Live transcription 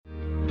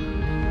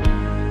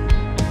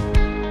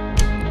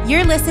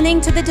You're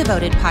listening to the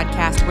Devoted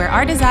Podcast, where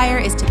our desire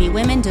is to be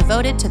women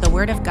devoted to the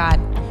Word of God.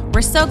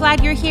 We're so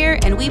glad you're here,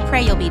 and we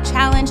pray you'll be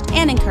challenged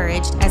and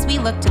encouraged as we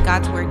look to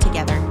God's Word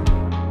together.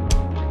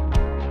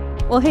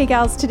 Well, hey,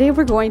 gals, today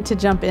we're going to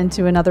jump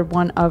into another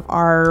one of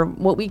our,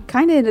 what we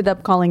kind of ended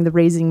up calling the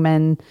Raising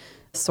Men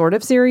sort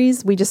of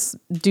series. We just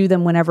do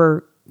them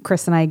whenever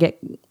Chris and I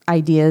get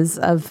ideas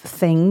of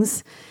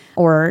things,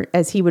 or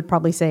as he would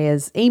probably say,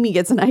 as Amy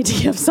gets an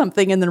idea of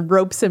something and then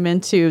ropes him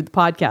into the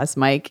podcast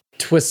mic.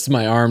 Twists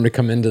my arm to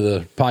come into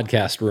the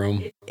podcast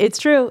room. It's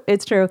true.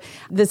 It's true.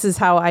 This is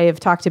how I have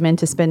talked him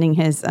into spending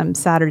his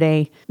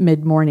Saturday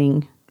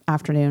mid-morning,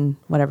 afternoon,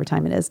 whatever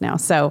time it is now.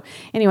 So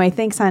anyway,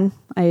 thanks, hon.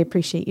 I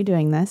appreciate you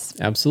doing this.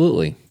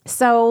 Absolutely.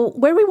 So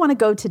where we want to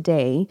go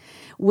today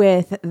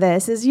with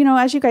this is,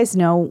 as you guys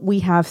know, we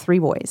have 3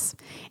 boys.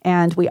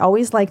 And we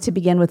always like to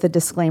begin with a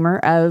disclaimer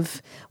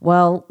of,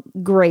 well,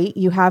 great,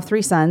 you have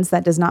 3 sons.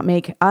 That does not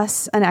make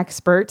us an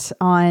expert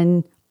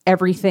on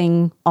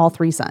everything, all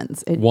 3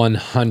 sons.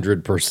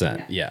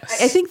 100%, yes.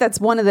 I think that's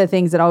one of the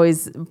things that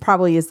always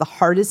probably is the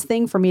hardest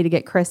thing for me to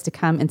get Chris to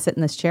come and sit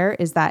in this chair,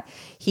 is that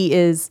he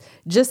is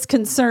just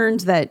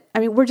concerned that,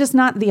 we're just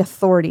not the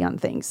authority on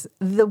things.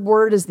 The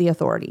Word is the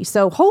authority.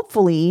 So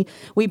hopefully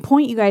we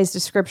point you guys to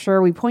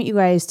Scripture. We point you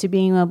guys to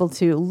being able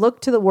to look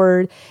to the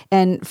Word,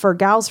 and for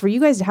gals, for you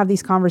guys to have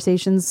these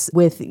conversations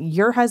with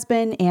your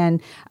husband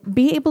and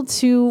be able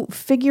to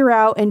figure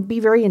out and be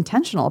very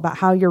intentional about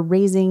how you're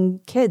raising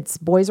kids,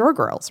 boys or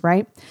girls,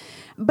 right?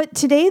 But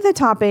today, the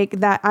topic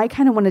that I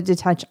kind of wanted to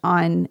touch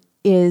on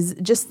is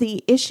just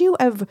the issue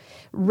of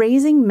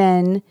raising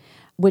men,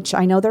 which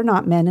I know they're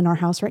not men in our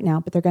house right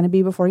now, but they're going to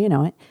be before you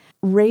know it,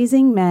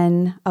 raising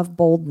men of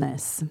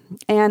boldness.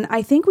 And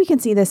I think we can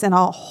see this in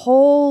a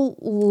whole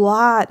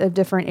lot of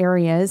different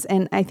areas.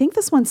 And I think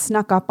this one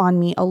snuck up on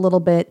me a little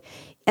bit,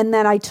 and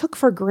that I took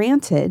for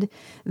granted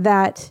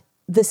that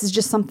this is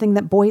just something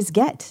that boys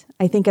get.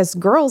 I think as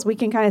girls, we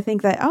can kind of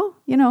think that,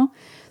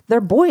 they're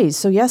boys.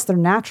 So yes, they're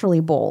naturally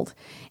bold.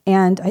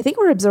 And I think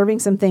we're observing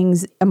some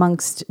things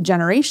amongst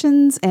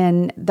generations,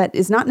 and that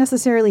is not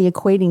necessarily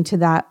equating to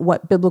that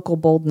what biblical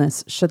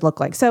boldness should look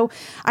like. So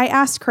I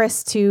asked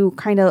Chris to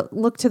kind of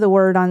look to the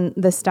Word on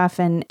this stuff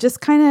and just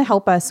kind of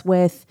help us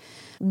with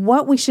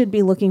what we should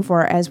be looking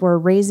for as we're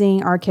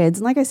raising our kids.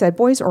 And like I said,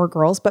 boys or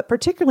girls, but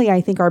particularly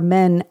I think our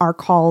men are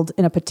called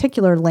in a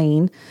particular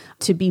lane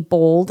to be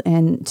bold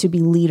and to be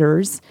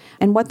leaders,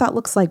 and what that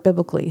looks like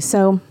biblically.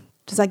 So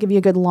does that give you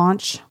a good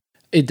launch?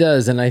 It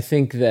does. And I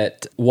think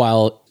that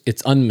while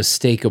it's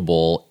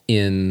unmistakable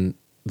in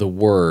the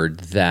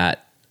Word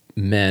that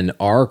men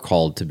are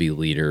called to be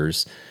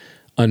leaders,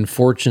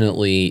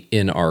 unfortunately,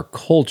 in our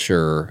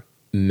culture,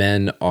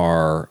 men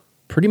are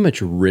pretty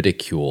much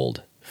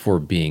ridiculed for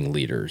being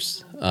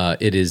leaders.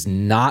 It is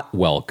not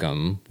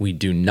welcome. We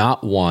do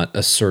not want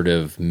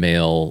assertive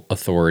male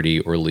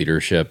authority or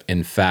leadership.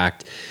 In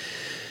fact,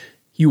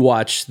 you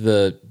watch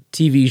the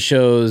TV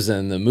shows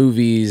and the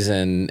movies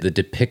and the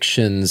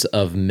depictions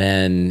of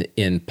men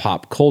in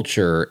pop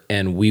culture,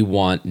 and we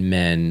want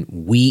men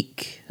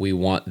weak. We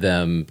want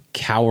them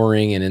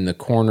cowering and in the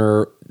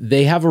corner.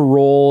 They have a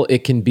role.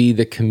 It can be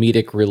the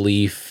comedic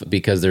relief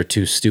because they're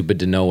too stupid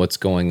to know what's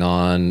going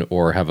on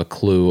or have a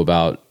clue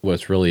about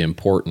what's really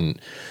important.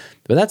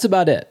 But that's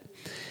about it.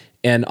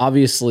 And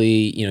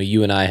obviously,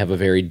 you and I have a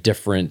very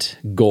different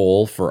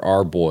goal for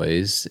our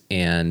boys.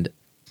 And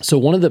so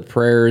one of the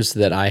prayers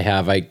that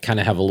I kind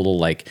of have a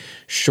little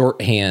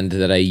shorthand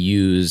that I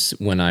use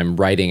when I'm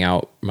writing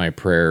out my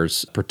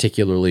prayers,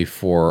 particularly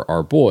for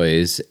our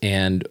boys.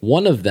 And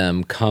one of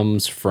them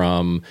comes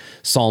from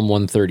Psalm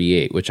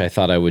 138, which I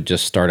thought I would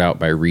just start out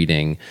by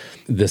reading.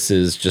 This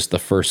is just the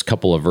first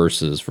couple of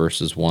verses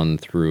 1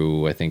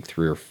 through, I think,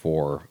 3 or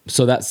 4.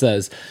 So that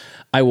says,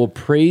 "I will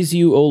praise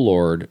you, O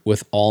Lord,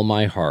 with all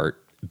my heart.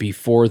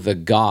 Before the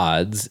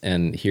gods,"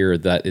 and here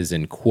that is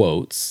in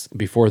quotes,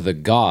 "before the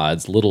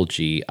gods, little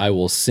g, I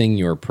will sing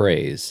your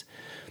praise.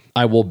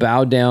 I will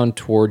bow down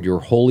toward your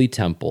holy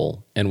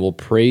temple and will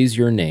praise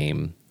your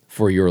name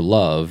for your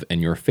love and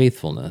your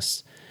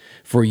faithfulness.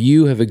 For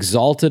you have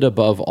exalted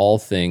above all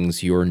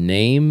things your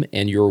name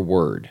and your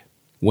word.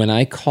 When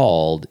I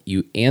called,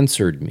 you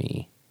answered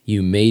me.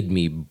 You made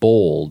me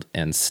bold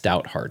and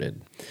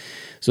stout-hearted."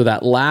 So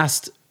that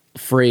last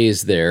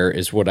phrase there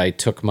is what I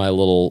took my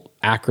little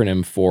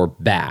acronym for,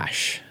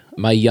 BASH.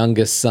 My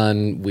youngest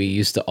son, we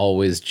used to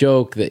always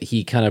joke that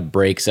he kind of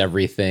breaks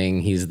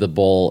everything. He's the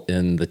bull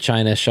in the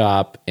china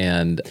shop,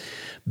 and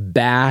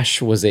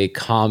BASH was a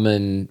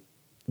common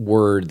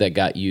word that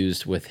got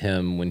used with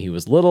him when he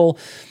was little.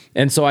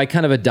 And so I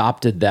kind of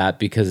adopted that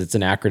because it's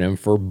an acronym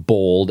for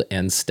bold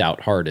and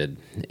stout-hearted.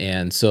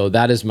 And so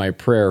that is my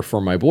prayer for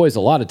my boys.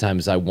 A lot of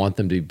times I want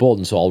them to be bold,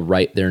 and so I'll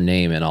write their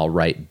name and I'll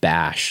write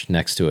BASH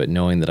next to it,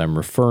 knowing that I'm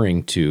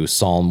referring to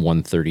Psalm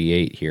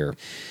 138 here.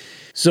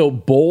 So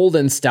bold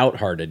and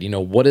stout-hearted,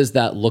 what does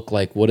that look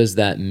like? What does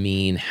that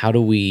mean? How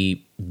do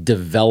we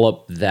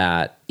develop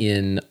that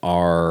in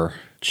our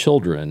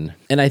children.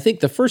 And I think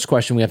the first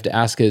question we have to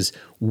ask is,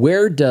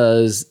 where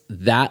does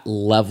that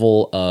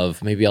level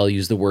of, maybe I'll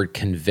use the word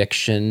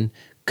conviction,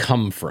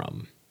 come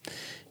from?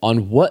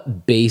 On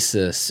what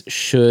basis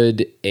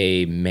should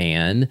a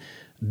man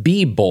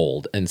be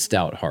bold and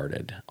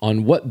stout-hearted?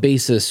 On what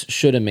basis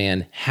should a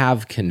man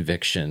have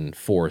conviction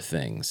for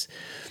things?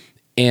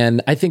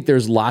 And I think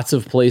there's lots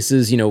of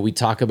places, we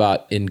talk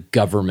about in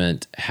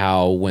government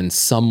how when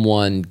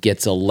someone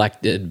gets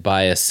elected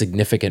by a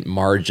significant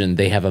margin,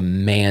 they have a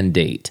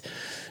mandate.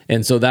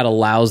 And so that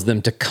allows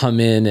them to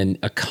come in and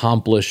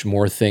accomplish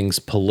more things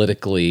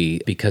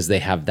politically because they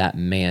have that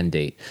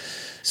mandate.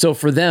 So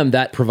for them,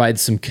 that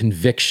provides some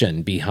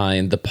conviction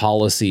behind the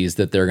policies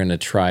that they're going to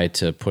try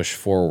to push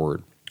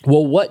forward.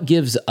 Well, what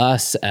gives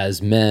us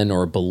as men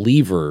or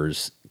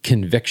believers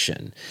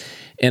conviction?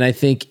 And I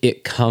think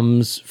it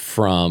comes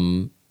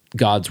from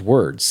God's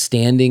word,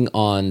 standing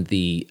on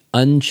the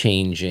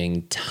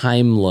unchanging,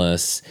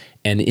 timeless,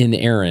 and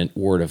inerrant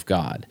word of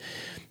God.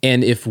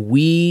 And if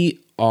we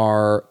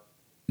are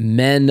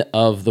men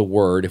of the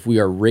word, if we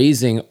are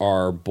raising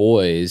our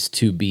boys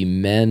to be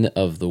men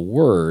of the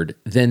word,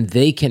 then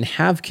they can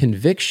have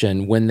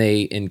conviction when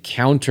they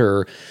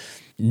encounter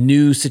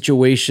new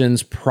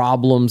situations,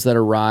 problems that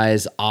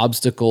arise,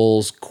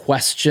 obstacles,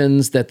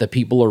 questions that the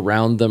people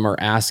around them are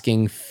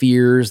asking,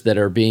 fears that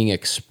are being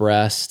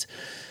expressed,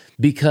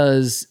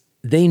 because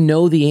they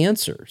know the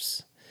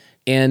answers.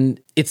 And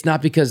it's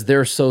not because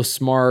they're so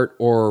smart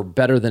or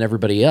better than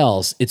everybody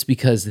else. It's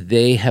because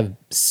they have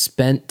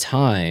spent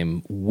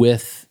time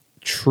with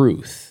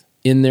truth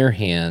in their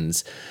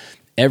hands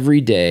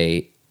every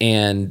day.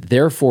 And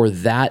therefore,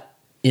 that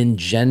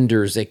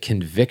engenders a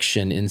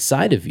conviction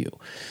inside of you.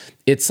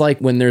 It's like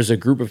when there's a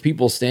group of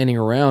people standing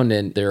around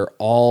and they're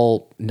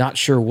all not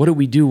sure, what do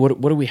we do?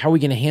 How are we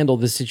going to handle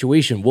this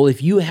situation? Well,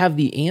 if you have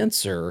the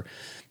answer,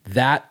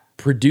 that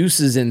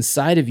produces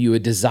inside of you a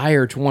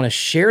desire to want to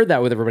share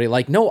that with everybody.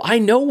 Like, no, I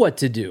know what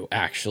to do,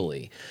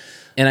 actually.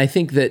 And I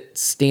think that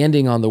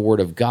standing on the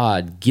word of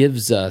God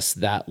gives us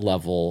that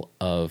level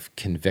of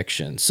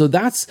conviction. So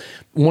that's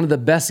one of the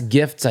best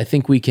gifts I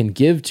think we can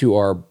give to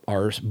our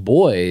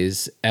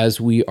boys as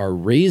we are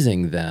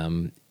raising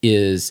them,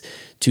 is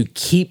to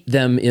keep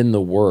them in the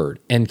word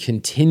and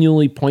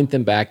continually point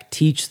them back,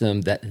 teach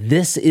them that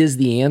this is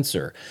the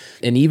answer.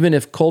 And even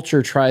if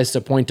culture tries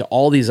to point to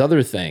all these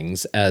other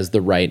things as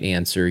the right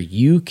answer,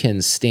 you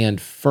can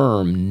stand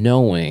firm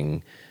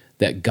knowing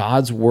that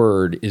God's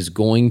word is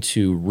going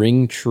to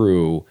ring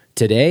true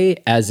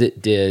today as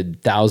it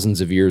did thousands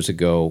of years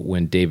ago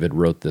when David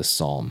wrote this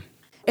psalm.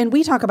 And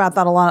we talk about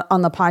that a lot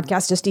on the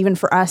podcast, just even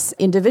for us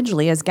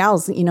individually as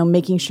gals,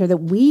 making sure that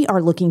we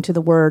are looking to the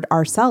word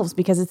ourselves,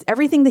 because it's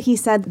everything that he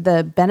said,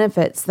 the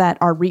benefits that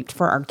are reaped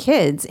for our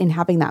kids in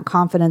having that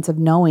confidence of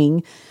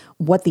knowing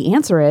what the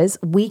answer is.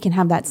 We can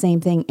have that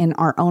same thing in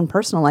our own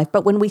personal life.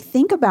 But when we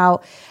think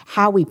about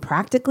how we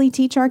practically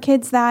teach our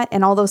kids that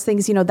and all those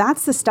things,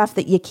 that's the stuff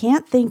that you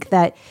can't think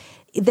that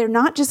they're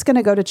not just going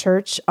to go to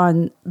church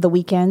on the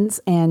weekends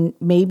and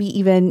maybe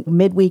even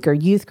midweek or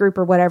youth group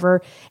or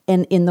whatever.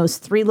 And in those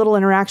 3 little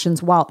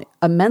interactions, while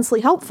immensely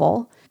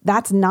helpful,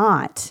 that's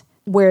not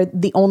where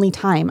the only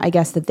time, I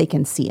guess, that they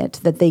can see it,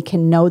 that they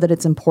can know that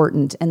it's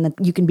important and that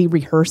you can be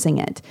rehearsing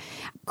it.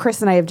 Chris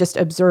and I have just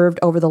observed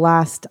over the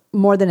last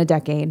more than a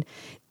decade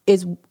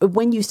is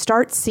when you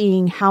start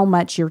seeing how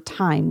much your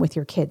time with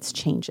your kids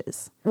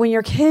changes. When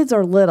your kids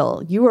are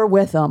little, you are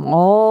with them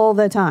all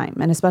the time,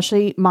 and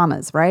especially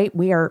mamas, right?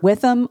 We are with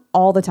them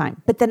all the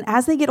time. But then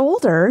as they get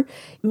older,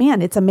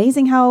 man, it's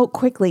amazing how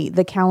quickly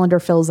the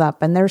calendar fills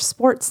up, and there's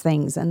sports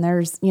things and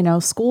there's,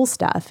 school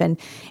stuff. And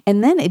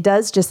then it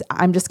does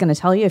I'm just going to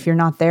tell you, if you're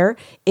not there,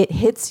 it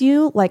hits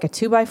you like a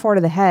 2x4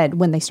 to the head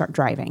when they start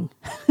driving.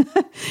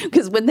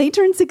 Because when they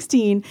turn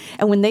 16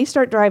 and when they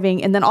start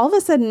driving, and then all of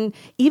a sudden,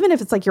 even if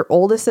it's like your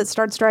oldest that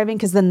starts driving,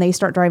 because then they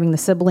start driving the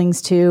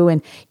siblings too,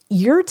 and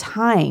your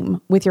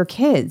time with your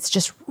kids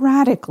just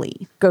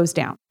radically goes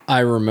down. I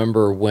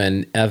remember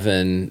when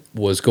Evan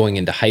was going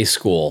into high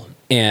school,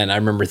 and I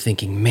remember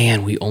thinking,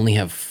 man, we only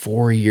have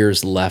 4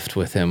 years left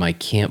with him. I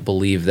can't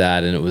believe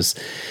that. And it was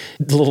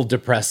a little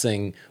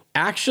depressing.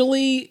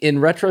 Actually, in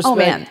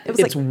retrospect,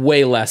 it's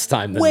way less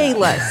time than way that.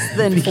 less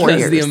than 4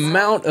 years. Because the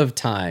amount of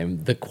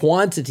time, the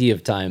quantity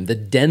of time, the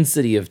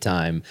density of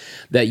time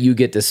that you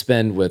get to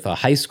spend with a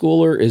high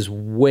schooler is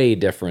way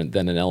different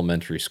than an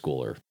elementary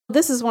schooler.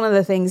 This is one of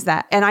the things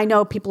that, and I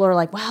know people are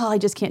like, well, I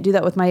just can't do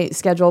that with my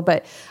schedule,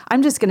 but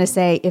I'm just going to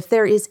say, if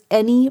there is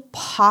any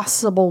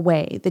possible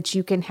way that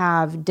you can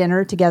have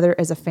dinner together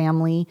as a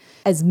family,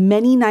 as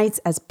many nights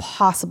as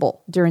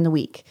possible during the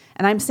week.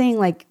 And I'm saying,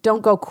 like,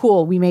 don't go,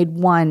 cool, we made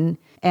one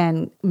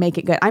and make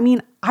it good. I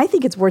mean, I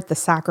think it's worth the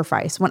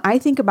sacrifice. When I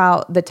think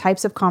about the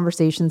types of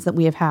conversations that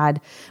we have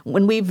had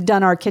when we've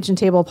done our kitchen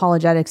table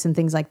apologetics and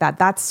things like that,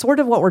 that's sort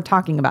of what we're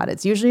talking about.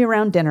 It's usually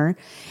around dinner,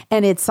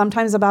 and it's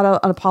sometimes about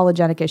an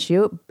apologetic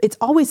issue. It's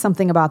always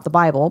something about the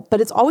Bible,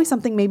 but it's always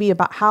something maybe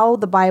about how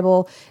the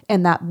Bible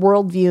and that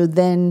worldview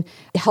then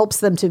helps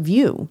them to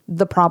view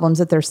the problems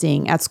that they're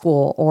seeing at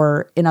school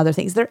or in other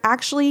things. They're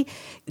actually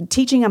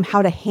teaching them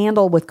how to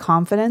handle with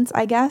confidence,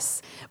 I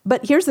guess.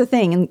 But here's the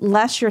thing,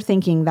 unless you're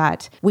thinking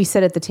that we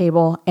sit at the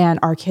table and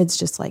our kids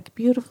just like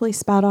beautifully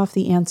spout off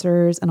the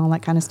answers and all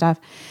that kind of stuff.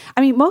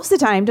 I mean, most of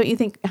the time, don't you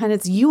think, and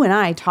it's you and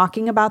I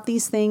talking about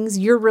these things,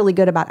 you're really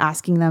good about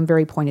asking them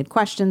very pointed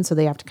questions, so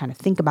they have to kind of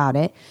think about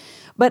it.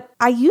 But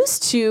I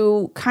used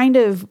to kind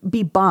of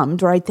be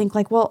bummed, or I'd think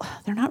like, well,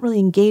 they're not really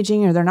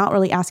engaging, or they're not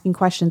really asking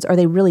questions. Are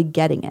they really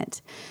getting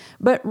it?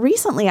 But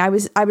recently I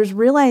was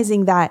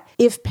realizing that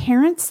if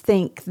parents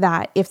think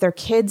that if their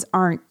kids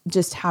aren't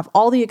just have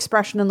all the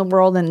expression in the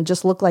world and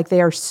just look like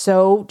they are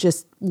so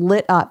just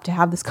lit up to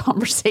have this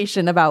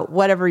conversation about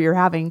whatever you're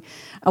having,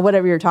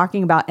 whatever you're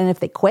talking about, and if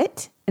they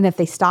quit and if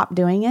they stop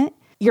doing it,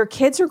 your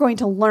kids are going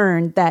to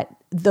learn that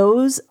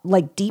those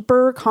like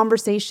deeper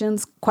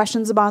conversations,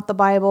 questions about the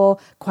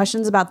Bible,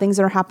 questions about things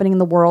that are happening in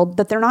the world,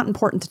 that they're not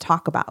important to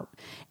talk about.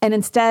 And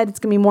instead, it's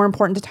going to be more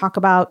important to talk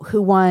about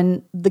who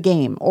won the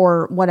game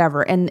or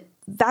whatever. And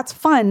that's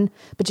fun,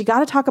 but you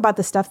got to talk about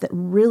the stuff that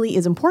really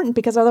is important,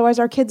 because otherwise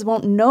our kids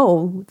won't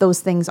know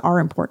those things are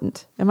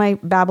important. Am I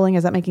babbling?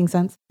 Is that making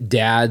sense?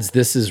 Dads,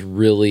 this is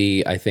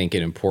really, I think,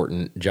 an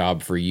important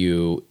job for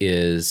you,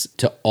 is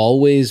to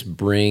always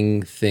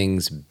bring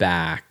things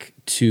back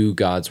to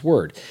God's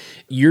word.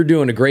 You're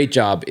doing a great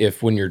job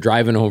if when you're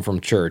driving home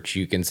from church,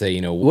 you can say,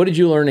 what did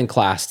you learn in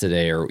class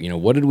today? Or,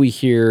 what did we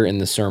hear in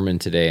the sermon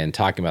today? And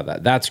talking about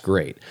that. That's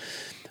great.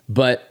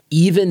 But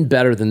even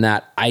better than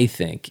that, I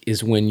think,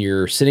 is when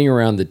you're sitting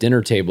around the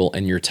dinner table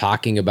and you're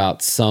talking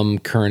about some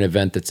current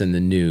event that's in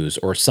the news,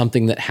 or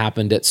something that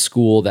happened at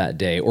school that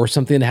day, or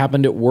something that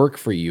happened at work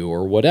for you,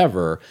 or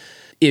whatever.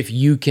 If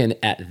you can,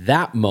 at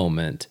that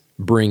moment,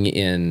 bring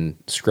in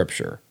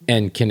scripture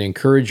and can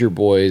encourage your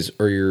boys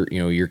or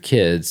your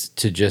kids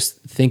to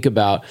just think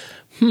about,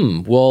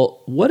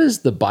 well, what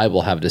does the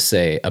Bible have to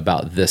say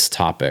about this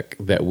topic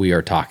that we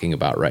are talking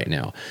about right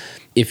now?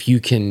 If you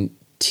can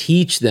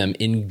teach them,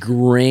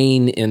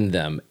 ingrain in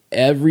them,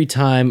 every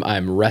time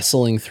I'm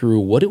wrestling through,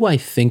 what do I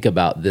think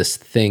about this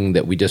thing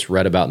that we just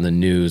read about in the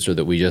news or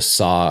that we just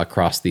saw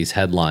across these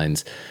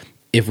headlines?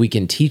 If we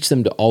can teach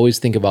them to always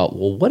think about,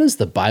 well, what does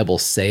the Bible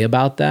say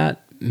about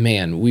that?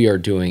 Man, we are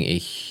doing a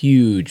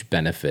huge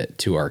benefit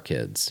to our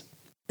kids.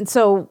 And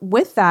so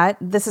with that,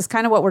 this is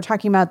kind of what we're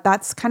talking about.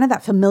 That's kind of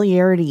that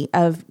familiarity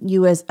of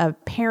you as a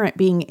parent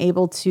being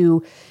able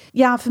to,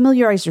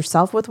 familiarize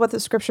yourself with what the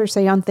scriptures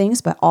say on things,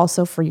 but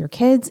also for your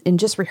kids, and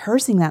just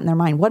rehearsing that in their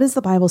mind. What does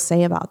the Bible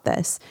say about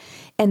this?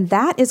 And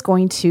that is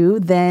going to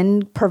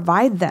then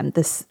provide them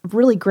this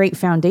really great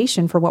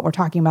foundation for what we're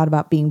talking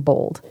about being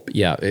bold.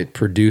 Yeah, it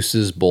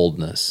produces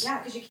boldness.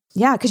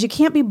 Because you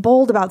can't be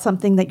bold about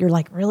something that you're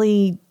like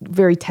really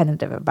very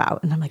tentative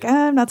about. And I'm like,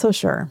 I'm not so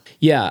sure.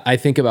 Yeah, I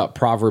think about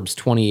Proverbs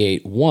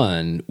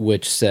 28:1,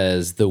 which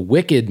says, "The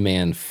wicked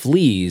man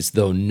flees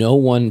though no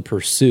one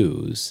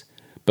pursues,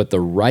 but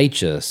the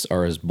righteous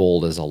are as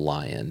bold as a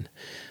lion."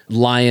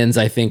 Lions,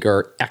 I think,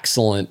 are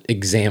excellent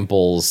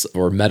examples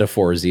or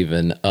metaphors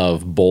even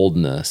of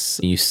boldness.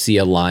 You see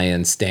a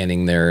lion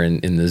standing there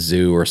in the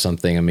zoo or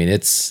something. I mean,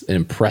 it's an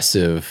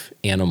impressive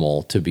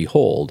animal to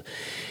behold.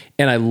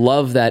 And I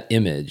love that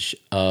image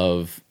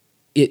of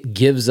it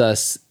gives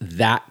us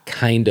that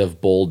kind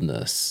of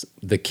boldness.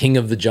 The king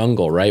of the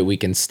jungle, right? We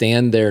can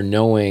stand there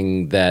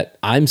knowing that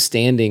I'm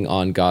standing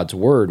on God's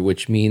word,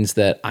 which means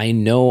that I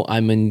know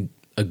I'm in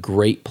a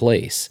great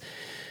place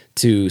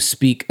to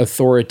speak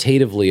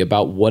authoritatively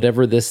about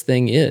whatever this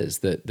thing is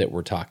that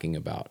we're talking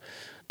about.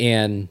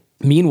 And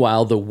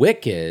meanwhile, the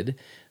wicked,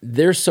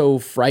 they're so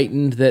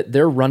frightened that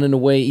they're running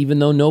away even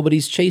though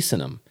nobody's chasing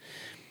them.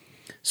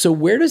 So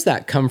where does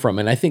that come from?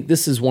 And I think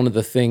this is one of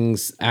the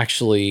things,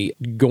 actually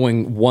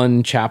going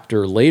one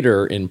chapter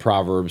later in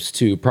Proverbs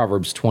to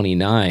Proverbs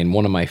 29,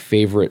 one of my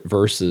favorite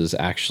verses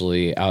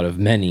actually out of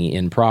many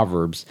in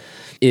Proverbs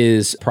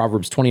is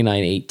Proverbs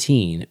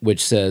 29:18,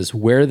 which says,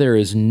 "Where there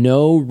is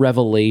no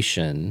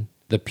revelation,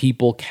 the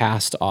people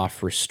cast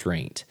off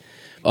restraint."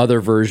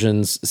 Other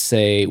versions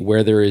say,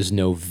 "Where there is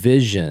no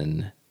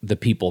vision, the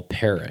people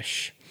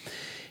perish."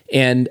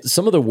 And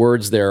some of the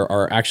words there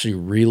are actually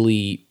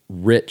really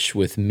rich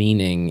with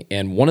meaning.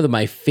 And one of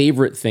my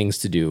favorite things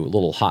to do, a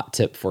little hot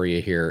tip for you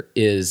here,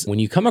 is when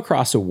you come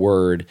across a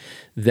word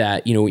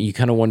that, you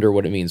kind of wonder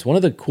what it means. One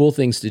of the cool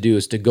things to do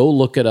is to go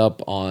look it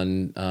up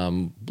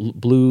on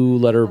Blue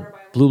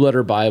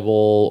Letter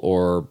Bible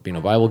or,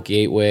 Bible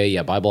Gateway,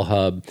 Bible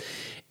Hub,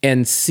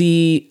 and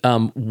see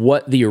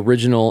what the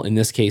original, in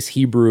this case,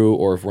 Hebrew,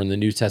 or if we're in the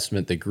New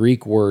Testament, the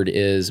Greek word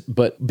is.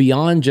 But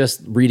beyond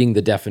just reading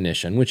the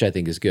definition, which I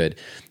think is good,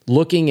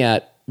 looking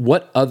at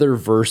what other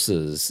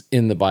verses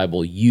in the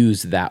Bible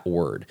use that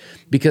word,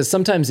 because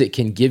sometimes it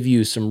can give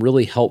you some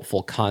really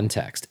helpful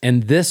context.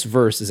 And this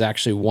verse is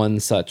actually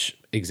one such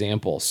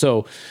example.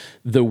 So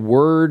the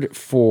word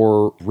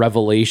for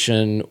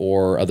revelation,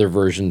 or other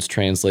versions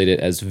translate it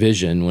as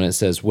vision, when it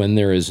says, when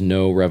there is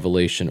no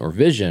revelation or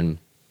vision,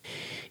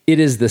 it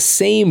is the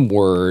same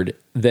word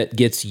that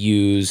gets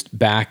used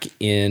back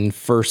in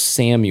 1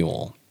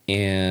 Samuel.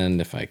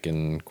 And if I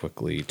can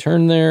quickly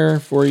turn there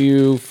for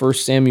you, 1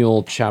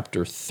 Samuel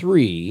chapter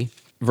 3,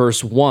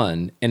 verse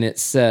 1, and it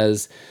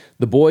says,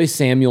 the boy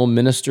Samuel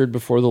ministered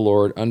before the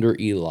Lord under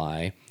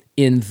Eli.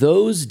 In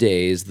those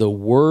days, the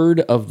word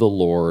of the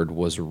Lord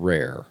was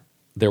rare.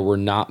 There were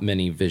not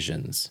many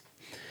visions.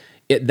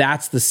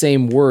 That's the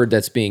same word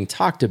that's being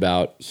talked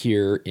about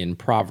here in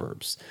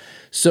Proverbs.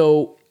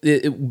 So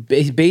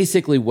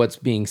basically what's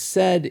being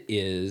said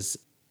is,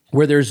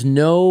 where there's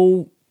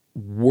no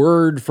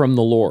word from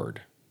the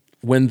Lord,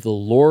 when the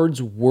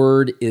Lord's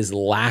word is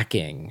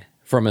lacking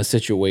from a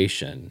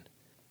situation,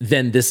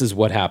 then this is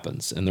what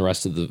happens. In the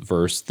rest of the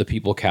verse, the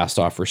people cast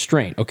off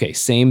restraint. Okay,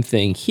 same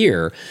thing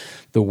here.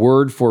 The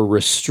word for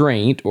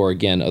restraint, or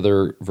again,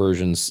 other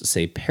versions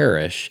say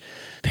perish.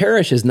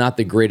 Perish is not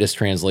the greatest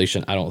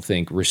translation, I don't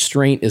think.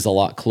 Restraint is a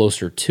lot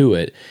closer to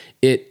it.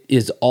 It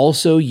is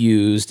also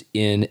used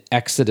in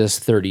Exodus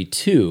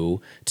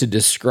 32 to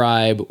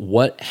describe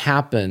what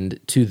happened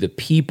to the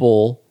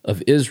people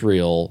of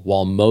Israel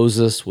while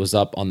Moses was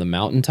up on the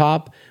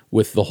mountaintop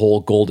with the whole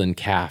golden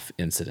calf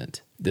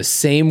incident. The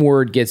same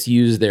word gets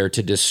used there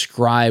to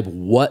describe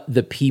what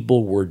the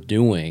people were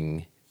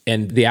doing,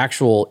 and the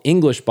actual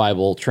English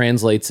Bible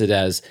translates it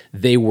as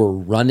they were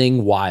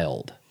running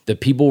wild. The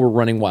people were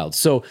running wild.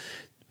 So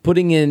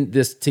putting in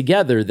this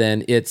together,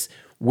 then it's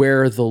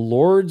where the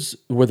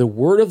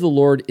word of the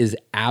Lord is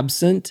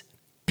absent,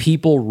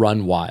 people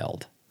run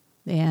wild.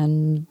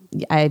 And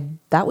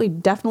that we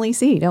definitely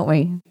see, don't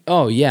we?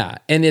 Oh, yeah.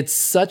 And it's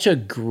such a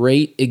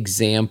great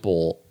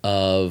example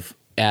of,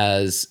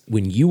 as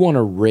when you want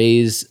to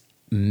raise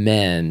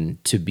men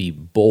to be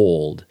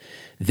bold,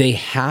 they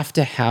have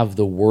to have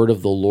the word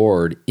of the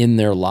Lord in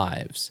their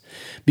lives.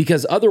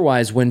 Because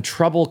otherwise, when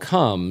trouble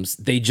comes,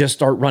 they just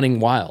start running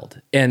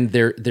wild, and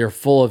they're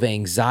full of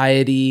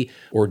anxiety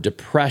or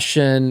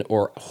depression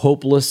or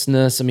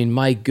hopelessness. I mean,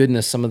 my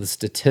goodness, some of the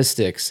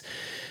statistics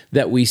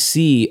that we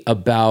see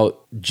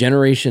about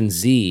Generation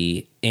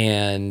Z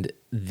and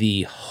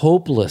the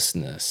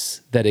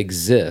hopelessness that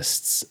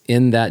exists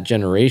in that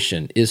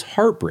generation is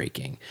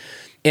heartbreaking.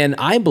 And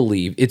I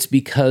believe it's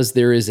because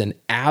there is an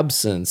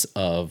absence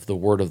of the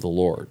word of the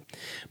Lord.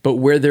 But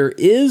where there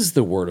is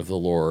the word of the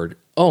Lord,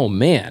 oh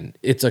man,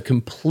 it's a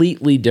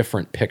completely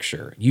different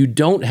picture. You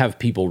don't have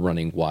people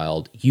running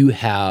wild. You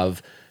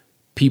have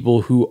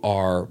people who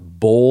are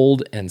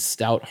bold and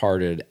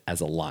stout-hearted as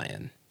a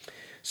lion.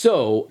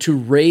 So to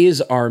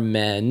raise our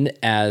men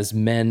as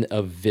men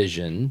of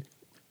vision,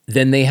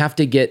 then they have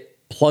to get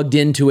plugged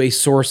into a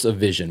source of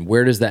vision.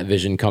 Where does that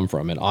vision come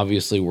from? And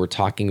obviously we're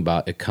talking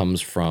about it comes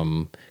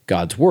from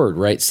God's word,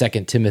 right?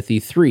 2 Timothy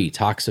 3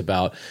 talks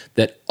about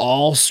that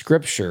all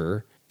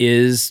scripture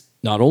is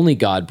not only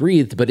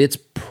God-breathed, but it's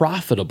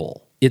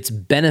profitable. It's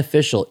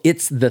beneficial.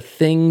 It's the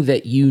thing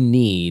that you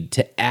need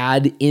to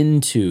add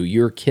into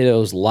your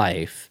kiddo's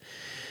life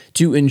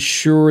to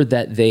ensure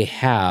that they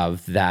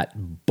have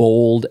that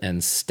bold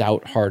and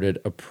stout-hearted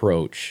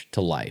approach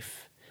to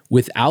life.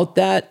 Without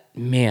that,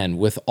 man,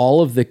 with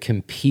all of the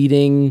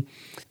competing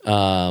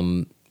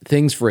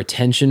things for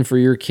attention for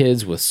your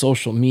kids with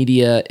social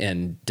media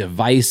and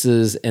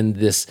devices and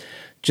this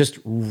just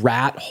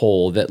rat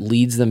hole that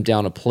leads them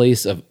down a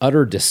place of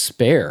utter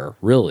despair,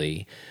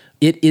 really,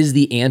 it is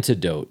the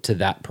antidote to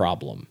that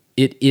problem.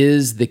 It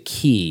is the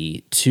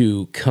key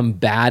to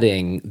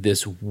combating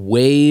this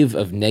wave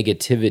of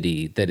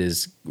negativity that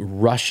is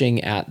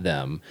rushing at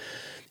them.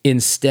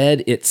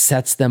 Instead, it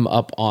sets them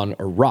up on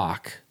a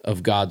rock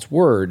of God's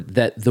word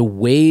that the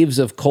waves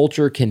of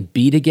culture can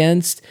beat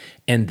against,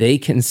 and they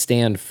can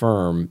stand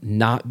firm,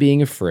 not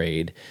being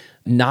afraid,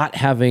 not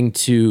having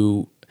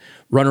to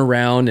run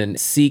around and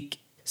seek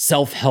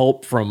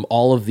self-help from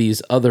all of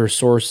these other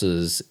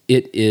sources.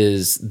 It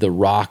is the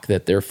rock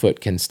that their foot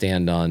can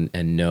stand on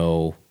and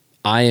know,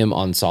 I am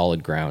on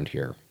solid ground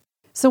here.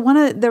 So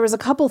there was a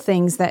couple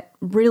things that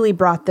really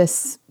brought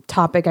this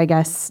topic, I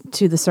guess,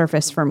 to the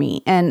surface for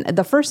me. And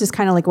the first is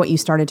kind of like what you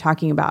started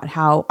talking about,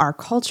 how our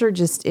culture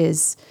just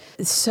is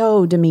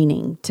so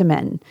demeaning to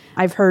men.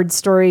 I've heard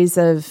stories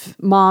of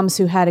moms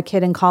who had a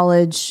kid in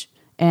college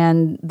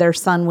and their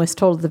son was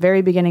told at the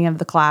very beginning of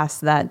the class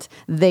that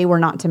they were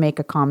not to make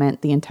a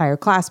comment the entire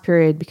class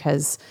period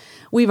because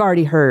we've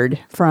already heard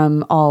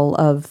from all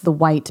of the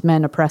white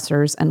men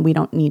oppressors and we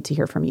don't need to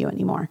hear from you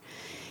anymore.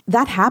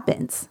 That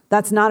happens.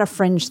 That's not a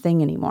fringe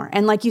thing anymore.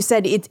 And like you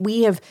said,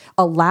 we have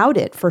allowed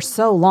it for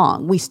so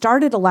long. We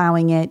started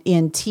allowing it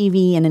in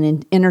TV and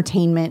in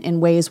entertainment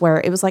in ways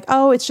where it was like,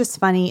 oh, it's just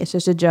funny. It's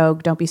just a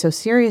joke. Don't be so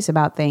serious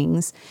about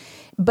things.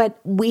 But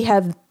we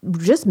have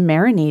just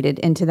marinated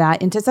into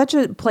that, into such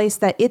a place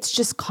that it's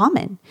just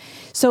common.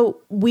 So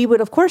we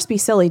would, of course, be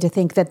silly to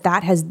think that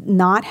that has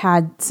not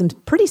had some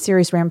pretty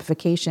serious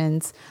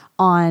ramifications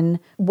on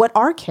what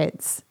our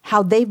kids,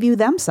 how they view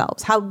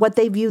themselves, what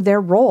they view their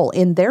role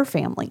in their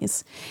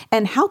families,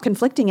 and how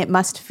conflicting it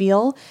must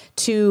feel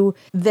to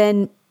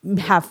then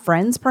have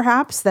friends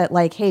perhaps that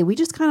like, hey, we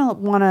just kind of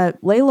want to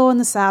lay low in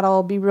the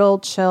saddle, be real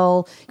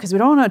chill, because we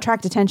don't want to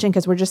attract attention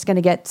because we're just going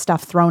to get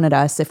stuff thrown at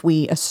us if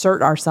we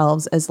assert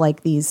ourselves as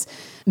like these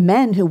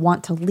men who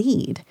want to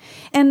lead.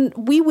 And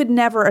we would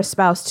never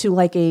espouse to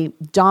like a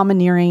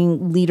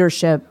domineering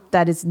leadership.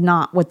 That is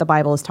not what the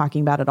Bible is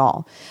talking about at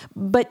all.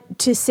 But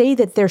to say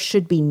that there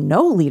should be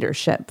no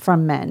leadership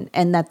from men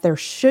and that there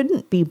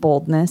shouldn't be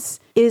boldness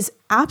is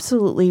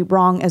absolutely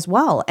wrong as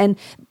well. And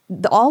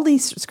all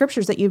these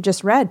scriptures that you've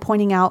just read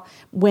pointing out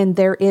when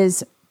there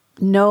is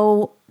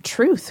no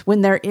truth,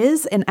 when there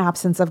is an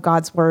absence of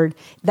God's word,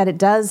 that it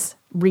does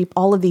reap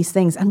all of these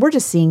things. And we're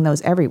just seeing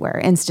those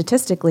everywhere. And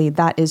statistically,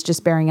 that is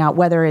just bearing out,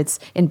 whether it's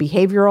in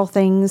behavioral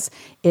things,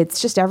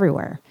 it's just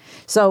everywhere.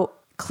 So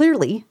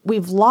clearly,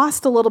 we've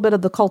lost a little bit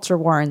of the culture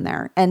war in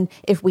there. And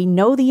if we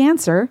know the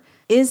answer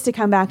is to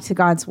come back to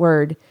God's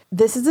word,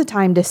 this is a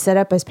time to sit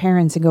up as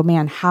parents and go,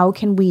 man, how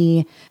can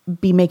we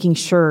be making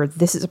sure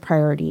this is a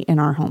priority in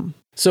our home?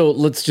 So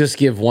let's just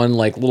give one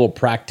like little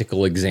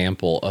practical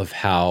example of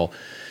how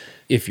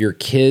if your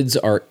kids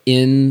are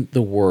in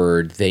the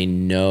word, they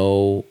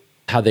know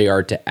how they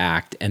are to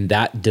act, and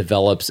that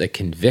develops a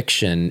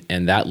conviction,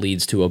 and that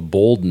leads to a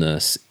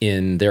boldness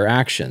in their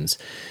actions.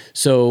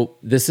 So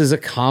this is a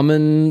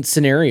common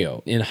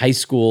scenario in high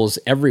schools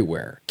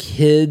everywhere.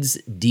 Kids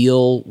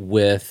deal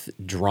with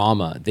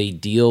drama. They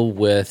deal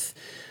with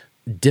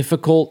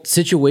difficult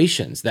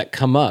situations that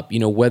come up,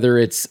 whether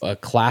it's a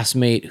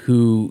classmate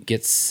who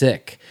gets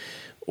sick,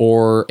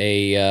 or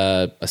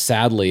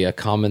sadly, a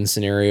common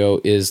scenario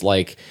is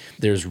like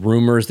there's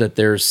rumors that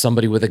there's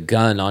somebody with a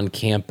gun on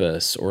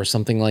campus or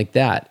something like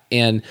that.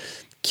 And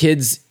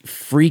kids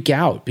freak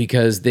out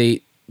because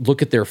they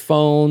look at their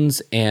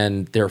phones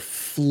and they're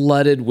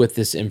flooded with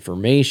this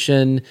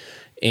information.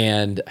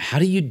 And how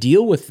do you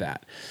deal with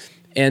that?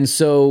 And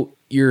so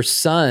your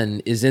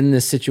son is in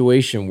this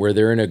situation where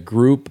they're in a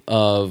group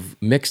of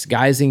mixed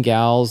guys and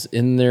gals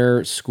in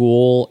their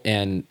school,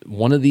 and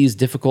one of these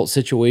difficult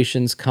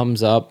situations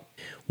comes up.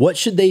 What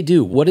should they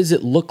do? What does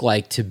it look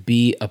like to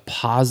be a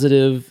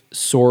positive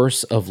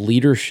source of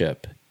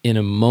leadership in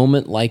a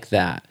moment like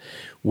that,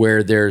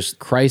 where there's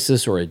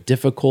crisis or a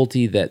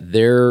difficulty that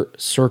their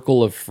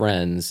circle of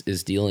friends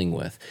is dealing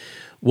with?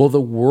 Well,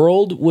 the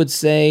world would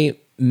say,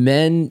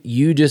 men,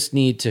 you just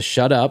need to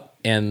shut up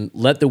and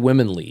let the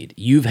women lead.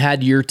 You've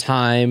had your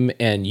time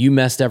and you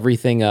messed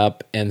everything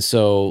up. And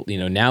so,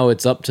 now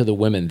it's up to the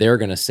women. They're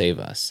going to save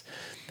us.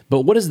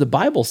 But what does the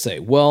Bible say?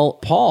 Well,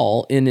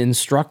 Paul, in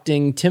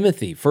instructing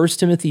Timothy, 1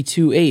 Timothy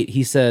 2:8,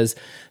 he says,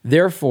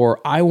 "Therefore,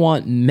 I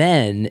want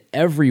men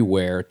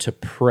everywhere to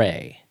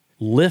pray,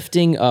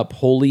 lifting up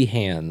holy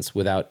hands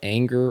without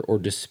anger or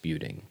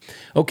disputing."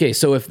 Okay,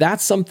 so if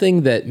that's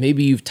something that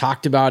maybe you've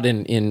talked about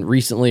in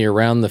recently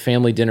around the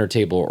family dinner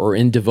table or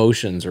in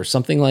devotions or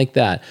something like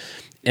that,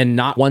 and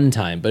not one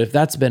time, but if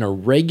that's been a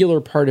regular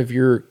part of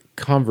your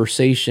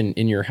conversation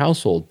in your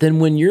household, then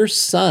when your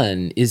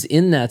son is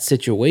in that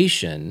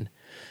situation,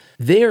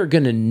 they are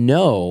going to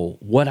know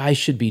what I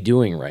should be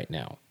doing right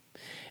now.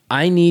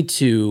 I need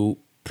to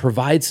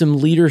provide some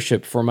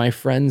leadership for my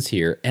friends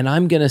here, and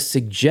I'm going to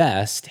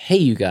suggest, hey,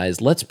 you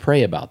guys, let's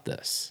pray about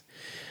this.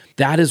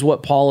 That is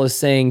what Paul is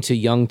saying to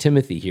young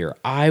Timothy here.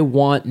 I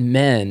want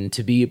men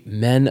to be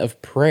men of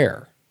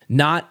prayer,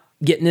 not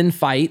getting in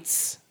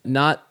fights,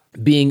 not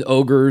being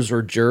ogres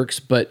or jerks,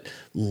 but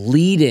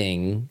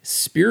leading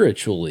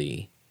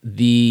spiritually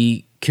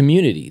the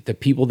community, the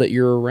people that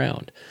you're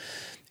around.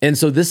 And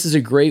so this is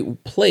a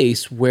great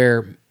place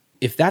where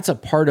if that's a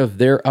part of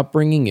their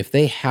upbringing, if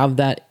they have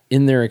that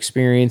in their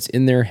experience,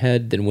 in their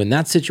head, then when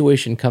that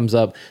situation comes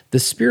up, the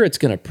Spirit's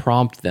going to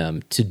prompt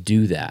them to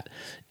do that.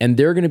 And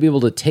they're going to be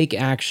able to take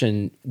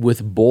action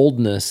with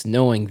boldness,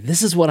 knowing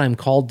this is what I'm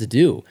called to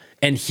do.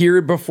 And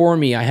here before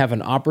me, I have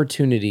an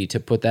opportunity to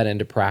put that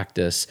into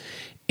practice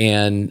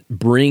and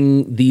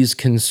bring these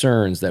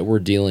concerns that we're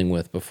dealing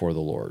with before the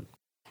Lord.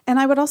 And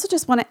I would also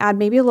just want to add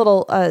maybe a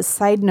little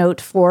side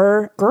note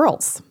for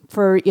girls.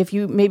 For if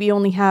you maybe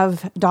only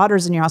have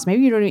daughters in your house,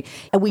 maybe you don't.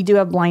 And we do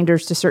have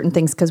blinders to certain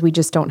things because we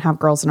just don't have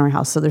girls in our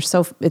house.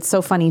 So it's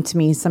so funny to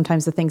me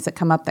sometimes the things that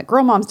come up that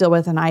girl moms deal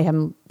with, and I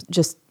am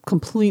just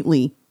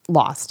completely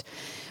lost.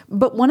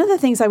 But one of the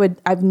things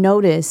I've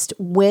noticed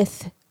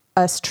with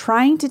us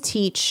trying to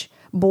teach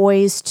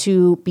boys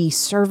to be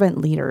servant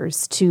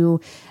leaders, to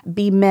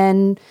be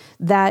men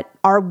that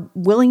are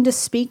willing to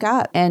speak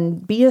up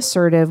and be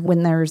assertive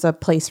when there's a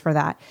place for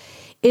that,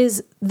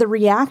 is the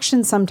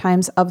reaction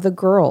sometimes of the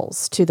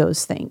girls to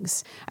those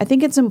things. I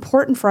think it's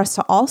important for us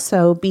to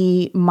also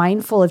be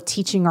mindful of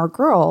teaching our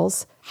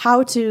girls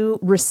how to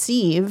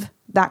receive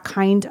that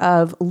kind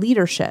of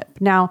leadership.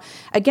 Now,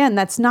 again,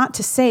 that's not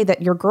to say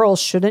that your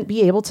girls shouldn't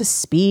be able to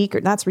speak,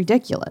 or that's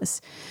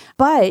ridiculous.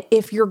 But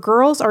if your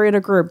girls are in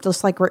a group,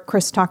 just like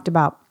Chris talked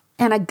about,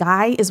 and a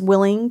guy is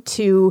willing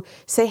to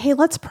say, hey,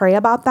 let's pray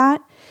about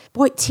that.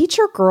 Boy, teach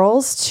your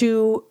girls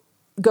to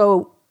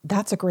go,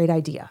 that's a great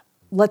idea.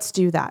 Let's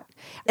do that.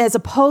 As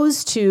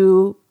opposed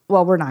to,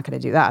 well, we're not going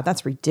to do that.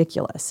 That's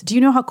ridiculous. Do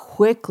you know how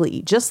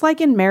quickly, just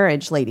like in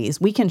marriage, ladies,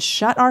 we can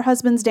shut our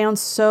husbands down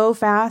so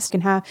fast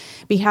and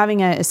be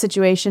having a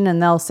situation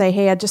and they'll say,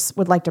 hey, I just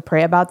would like to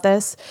pray about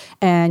this.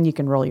 And you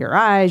can roll your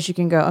eyes. You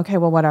can go, okay,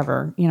 well,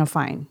 whatever,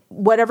 fine.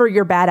 Whatever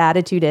your bad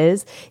attitude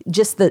is,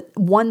 just the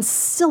one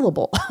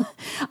syllable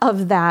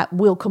of that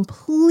will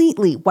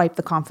completely wipe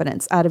the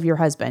confidence out of your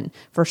husband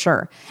for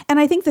sure.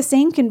 And I think the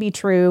same can be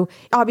true,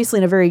 obviously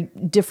in a very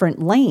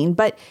different lane,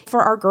 but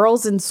for our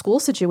girls in school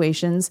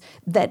situations,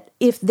 that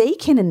if they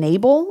can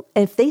enable,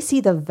 if they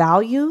see the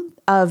value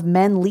of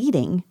men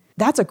leading,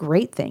 that's a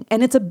great thing.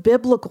 And it's a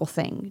biblical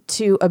thing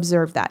to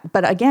observe that.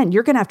 But again,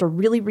 you're going to have to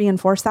really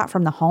reinforce that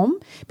from the home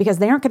because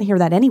they aren't going to hear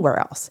that anywhere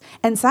else.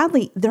 And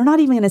sadly, they're not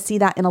even going to see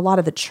that in a lot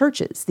of the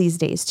churches these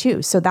days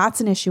too. So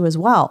that's an issue as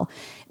well.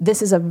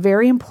 This is a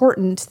very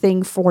important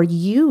thing for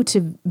you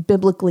to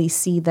biblically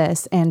see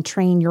this and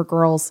train your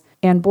girls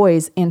and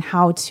boys in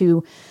how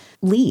to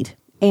lead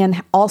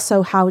and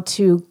also how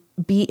to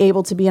be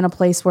able to be in a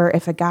place where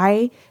if a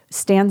guy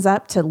stands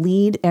up to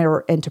lead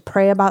and to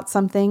pray about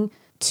something,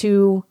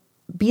 to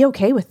be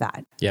okay with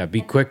that. Yeah,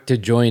 be quick to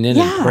join in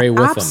and pray with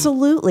them.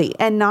 Absolutely.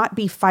 And not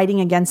be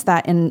fighting against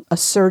that and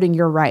asserting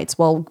your rights.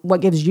 Well,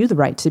 what gives you the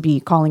right to be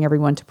calling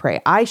everyone to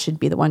pray? I should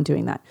be the one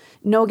doing that.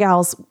 No,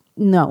 gals,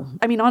 no.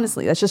 I mean,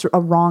 honestly, that's just a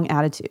wrong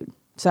attitude.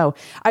 So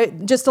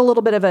just a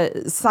little bit of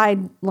a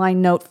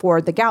sideline note for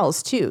the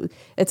gals too.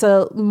 It's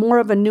a more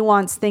of a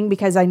nuanced thing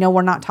because I know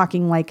we're not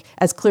talking like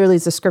as clearly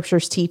as the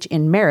scriptures teach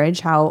in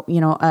marriage, how,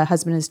 a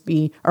husband is to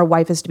be, or a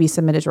wife is to be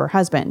submitted to her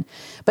husband.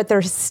 But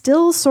there's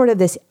still sort of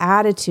this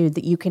attitude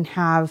that you can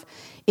have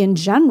in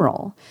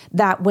general,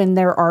 that when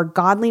there are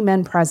godly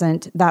men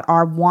present that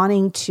are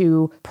wanting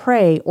to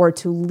pray or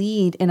to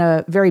lead in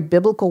a very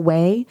biblical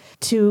way,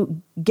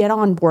 to get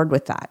on board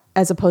with that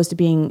as opposed to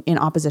being in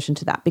opposition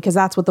to that, because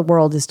that's what the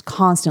world is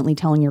constantly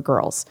telling your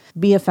girls.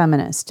 Be a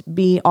feminist,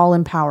 be all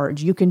empowered.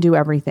 You can do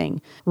everything.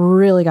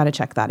 Really got to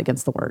check that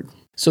against the word.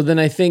 So then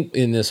I think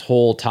in this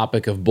whole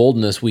topic of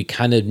boldness, we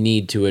kind of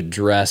need to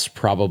address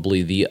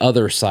probably the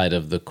other side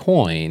of the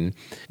coin,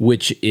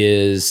 which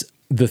is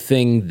the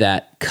thing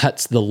that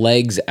cuts the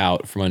legs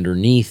out from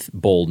underneath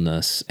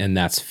boldness, and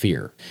that's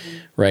fear,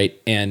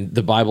 right? And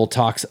the Bible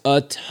talks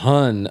a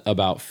ton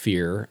about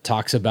fear,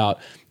 talks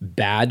about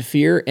bad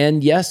fear,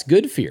 and yes,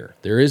 good fear.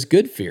 There is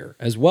good fear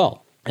as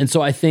well. And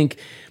so I think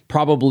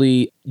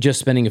probably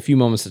just spending a few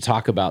moments to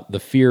talk about the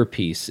fear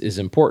piece is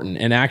important.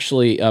 And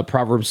actually,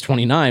 Proverbs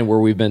 29, where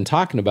we've been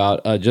talking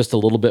about just a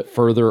little bit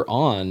further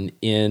on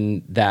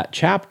in that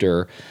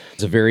chapter,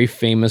 is a very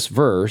famous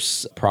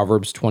verse,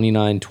 Proverbs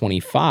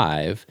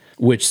 29:25,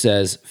 which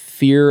says,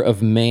 "Fear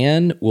of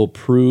man will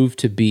prove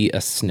to be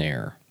a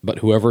snare, but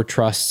whoever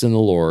trusts in the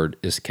Lord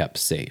is kept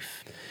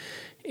safe."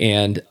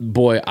 And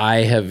boy,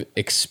 I have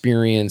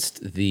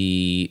experienced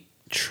the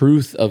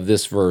truth of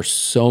this verse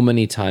so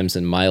many times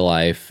in my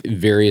life,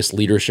 various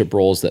leadership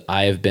roles that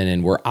I have been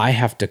in, where I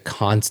have to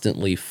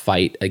constantly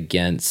fight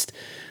against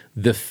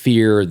the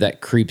fear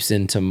that creeps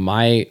into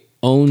my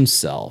own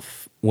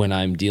self when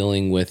I'm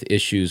dealing with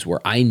issues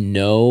where I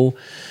know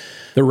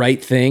the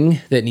right thing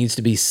that needs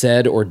to be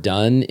said or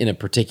done in a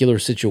particular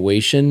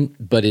situation,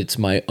 but it's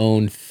my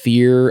own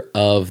fear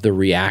of the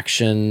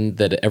reaction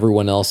that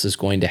everyone else is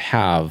going to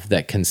have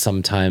that can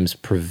sometimes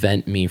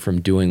prevent me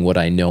from doing what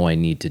I know I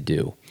need to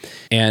do.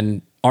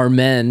 And our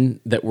men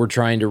that we're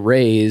trying to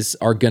raise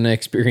are going to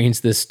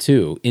experience this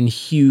too in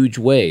huge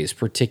ways,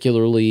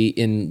 particularly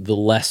in the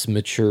less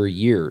mature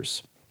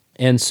years.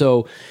 And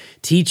so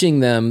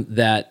teaching them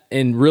that,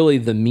 and really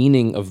the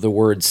meaning of the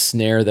word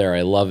snare there,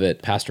 I love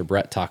it. Pastor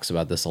Brett talks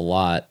about this a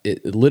lot.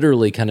 It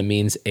literally kind of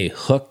means a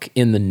hook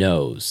in the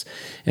nose.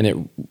 And it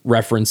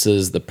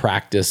references the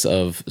practice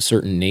of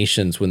certain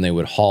nations when they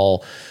would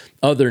haul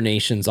other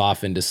nations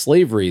off into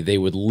slavery. They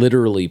would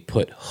literally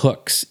put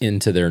hooks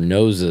into their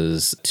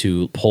noses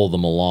to pull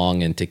them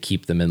along and to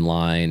keep them in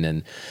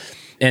line.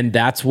 And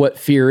that's what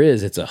fear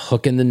is. It's a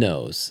hook in the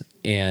nose,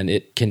 and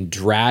it can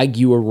drag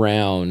you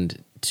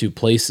around to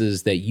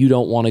places that you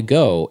don't want to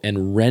go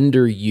and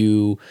render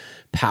you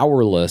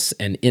powerless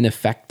and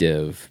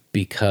ineffective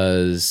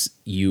because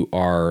you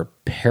are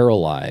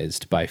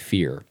paralyzed by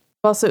fear.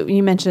 Also,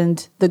 you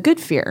mentioned the good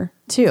fear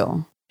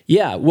too.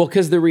 Yeah, well,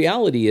 because the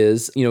reality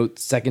is, 2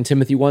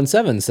 Timothy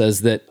 1:7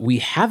 says that we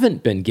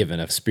haven't been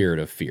given a spirit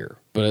of fear,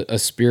 but a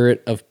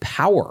spirit of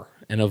power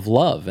and of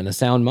love and a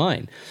sound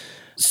mind.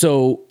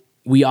 So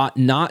we ought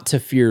not to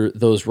fear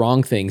those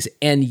wrong things.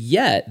 And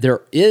yet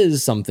there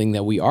is something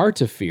that we are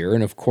to fear.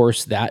 And of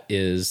course, that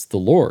is the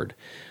Lord.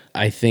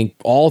 I think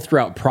all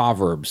throughout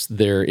Proverbs,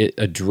 there it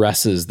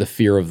addresses the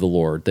fear of the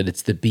Lord, that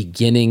it's the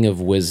beginning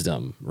of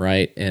wisdom,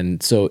 right?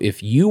 And so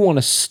if you want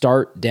to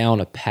start down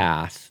a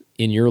path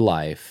in your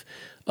life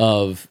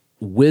of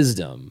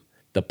wisdom,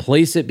 the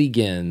place it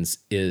begins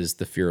is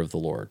the fear of the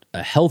Lord,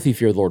 a healthy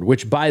fear of the Lord,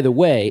 which, by the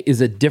way, is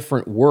a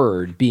different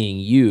word being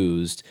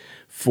used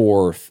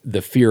for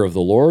the fear of the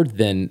Lord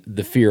than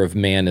the fear of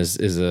man is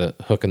a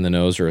hook in the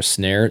nose or a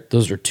snare.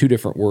 Those are two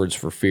different words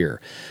for fear.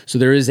 So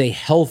there is a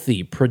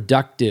healthy,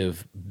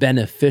 productive,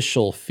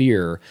 beneficial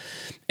fear.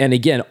 And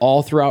again,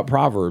 all throughout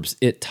Proverbs,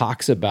 it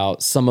talks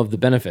about some of the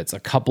benefits, a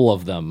couple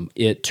of them.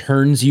 It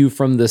turns you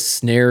from the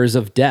snares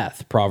of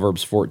death,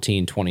 Proverbs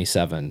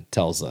 14:27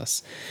 tells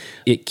us.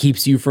 It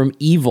keeps you from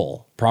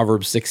evil,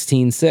 Proverbs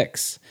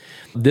 16:6.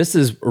 This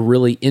is a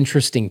really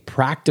interesting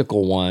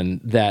practical one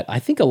that I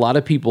think a lot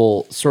of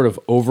people sort of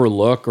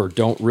overlook or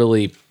don't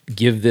really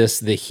give this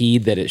the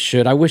heed that it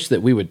should. I wish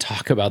that we would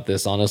talk about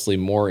this, honestly,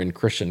 more in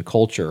Christian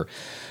culture.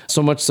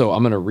 So much so,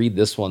 I'm going to read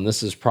this one.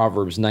 This is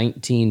Proverbs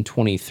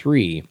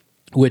 19:23,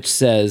 which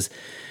says,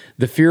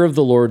 "The fear of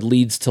the Lord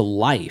leads to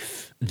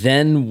life.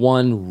 Then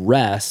one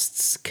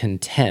rests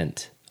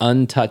content,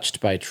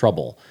 untouched by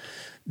trouble."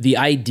 The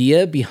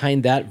idea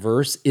behind that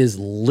verse is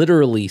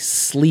literally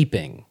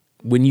sleeping.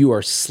 When you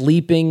are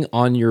sleeping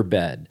on your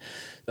bed,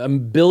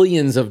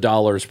 billions of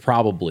dollars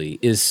probably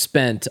is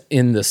spent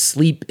in the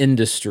sleep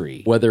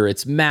industry, whether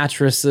it's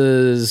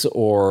mattresses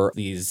or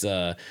these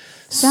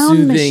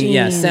sound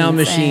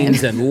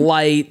machines and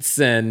lights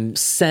and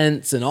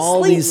scents and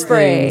all sleep these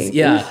spray. things.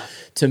 Yeah.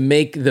 To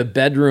make the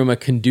bedroom a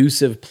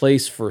conducive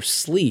place for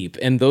sleep.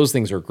 And those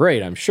things are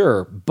great, I'm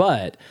sure.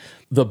 But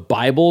the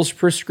Bible's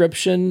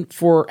prescription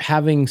for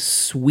having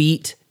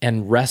sweet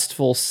and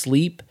restful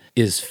sleep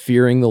is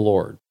fearing the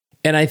Lord.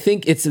 And I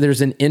think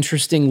there's an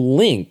interesting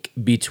link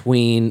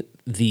between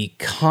the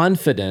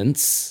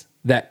confidence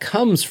that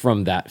comes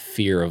from that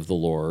fear of the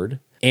Lord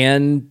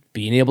and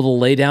being able to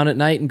lay down at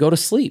night and go to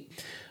sleep.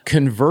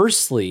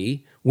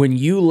 Conversely, when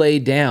you lay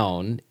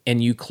down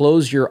and you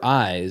close your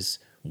eyes,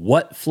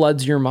 what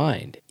floods your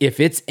mind? If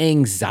it's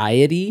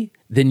anxiety,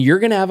 then you're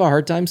going to have a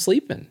hard time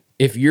sleeping.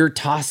 If you're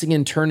tossing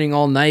and turning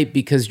all night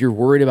because you're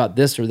worried about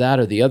this or that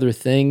or the other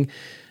thing,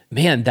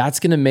 man, that's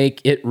going to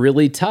make it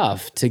really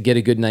tough to get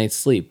a good night's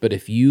sleep. But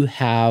if you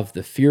have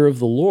the fear of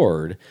the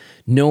Lord,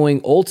 knowing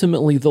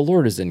ultimately the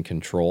Lord is in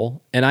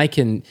control and I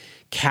can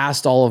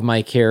cast all of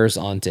my cares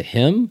onto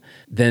him,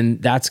 then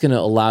that's going to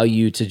allow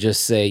you to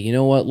just say, you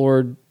know what,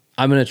 Lord,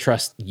 I'm going to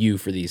trust you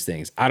for these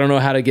things. I don't know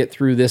how to get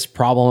through this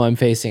problem I'm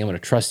facing. I'm going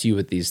to trust you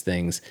with these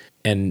things.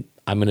 And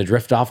I'm going to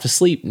drift off to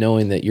sleep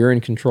knowing that you're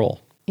in control.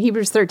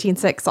 Hebrews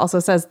 13:6 also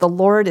says, "The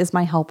Lord is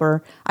my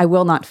helper. I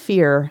will not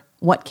fear.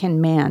 What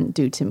can man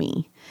do to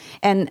me?"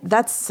 And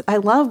I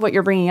love what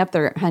you're bringing up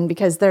there, Hen,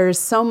 because there's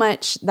so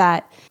much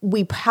that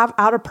we have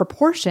out of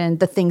proportion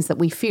the things that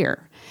we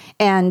fear.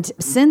 And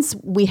since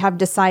we have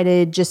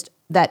decided just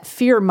that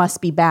fear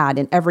must be bad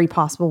in every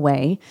possible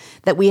way,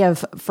 that we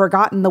have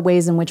forgotten the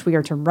ways in which we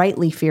are to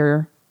rightly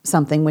fear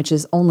something, which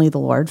is only the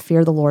Lord,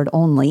 fear the Lord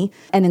only.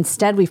 And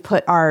instead we've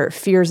put our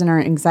fears and our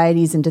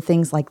anxieties into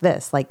things like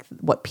this, like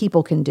what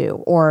people can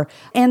do,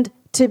 and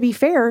to be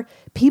fair,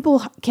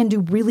 people can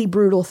do really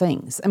brutal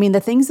things. I mean, the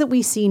things that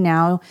we see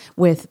now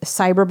with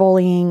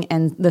cyberbullying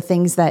and the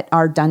things that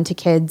are done to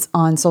kids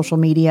on social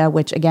media,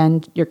 which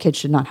again, your kids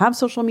should not have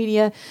social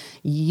media.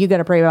 You got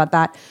to pray about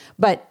that.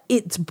 But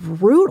it's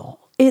brutal.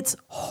 It's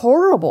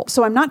horrible.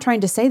 So I'm not trying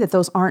to say that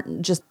those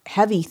aren't just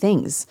heavy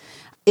things.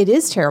 It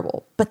is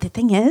terrible. But the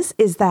thing is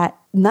that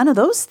none of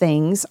those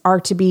things are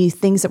to be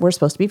things that we're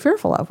supposed to be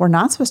fearful of. We're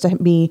not supposed to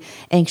be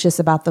anxious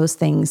about those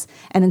things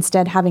and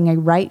instead having a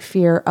right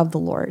fear of the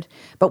Lord.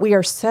 But we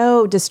are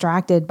so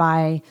distracted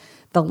by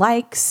the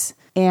likes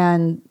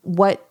and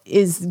what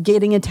is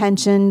getting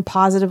attention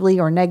positively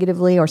or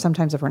negatively, or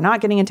sometimes if we're not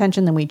getting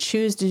attention, then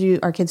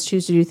our kids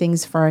choose to do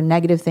things for a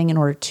negative thing in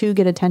order to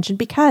get attention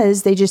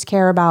because they just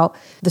care about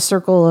the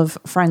circle of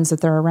friends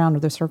that they're around or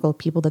the circle of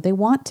people that they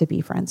want to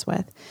be friends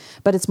with.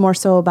 But it's more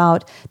so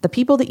about the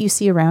people that you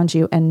see around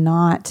you and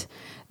not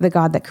the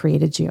God that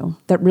created you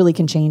that really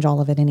can change all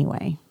of it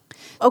anyway.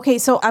 Okay,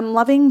 so I'm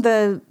loving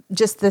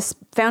just this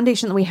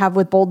foundation that we have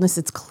with boldness.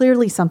 It's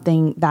clearly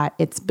something that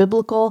it's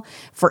biblical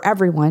for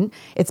everyone.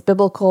 It's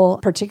biblical,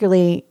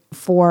 particularly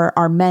for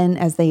our men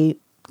as they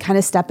kind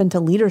of step into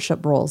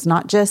leadership roles,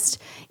 not just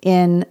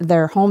in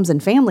their homes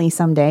and family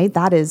someday.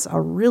 That is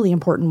a really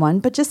important one,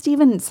 but just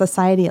even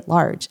society at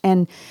large.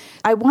 And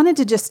I wanted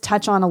to just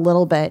touch on a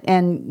little bit,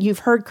 and you've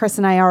heard Chris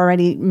and I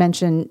already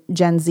mention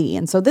Gen Z.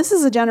 And so this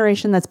is a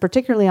generation that's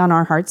particularly on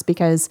our hearts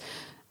because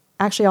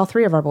actually all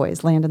three of our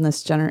boys land in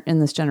this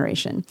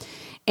generation.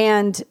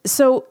 And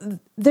so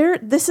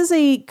this is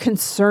a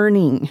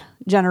concerning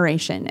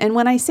generation. And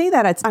when I say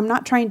that, I'm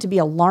not trying to be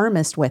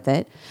alarmist with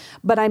it,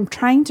 but I'm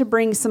trying to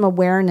bring some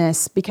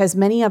awareness because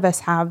many of us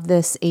have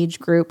this age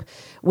group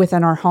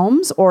within our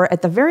homes, or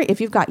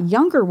if you've got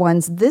younger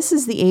ones, this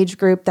is the age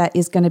group that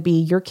is going to be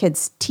your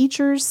kids'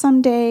 teachers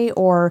someday,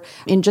 or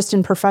in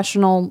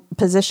professional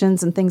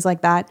positions and things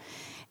like that.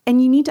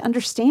 And you need to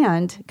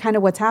understand kind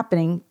of what's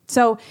happening.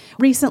 So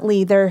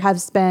recently there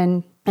has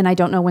been, and I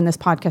don't know when this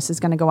podcast is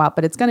going to go out,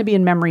 but it's going to be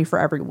in memory for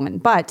everyone.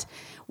 But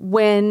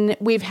when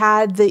we've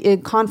had the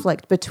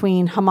conflict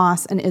between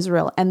Hamas and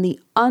Israel and the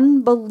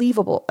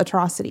unbelievable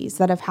atrocities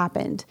that have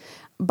happened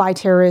by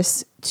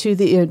terrorists to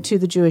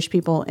the Jewish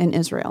people in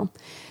Israel,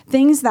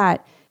 things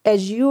that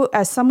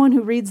as someone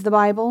who reads the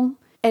Bible,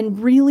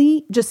 and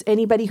really just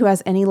anybody who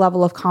has any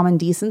level of common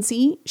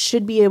decency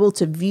should be able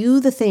to view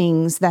the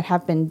things that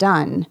have been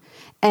done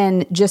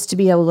and just to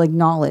be able to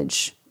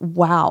acknowledge,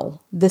 wow,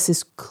 this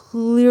is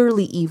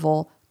clearly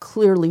evil,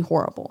 clearly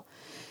horrible.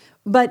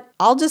 But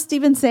I'll just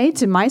even say,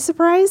 to my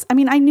surprise, I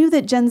mean, I knew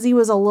that Gen Z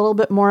was a little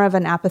bit more of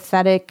an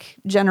apathetic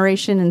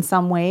generation in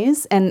some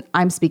ways, and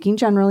I'm speaking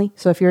generally.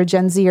 So if you're a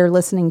Gen Zer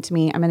listening to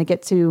me, I'm going to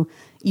get to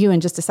you in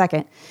just a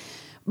second.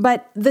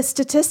 But the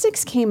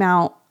statistics came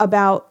out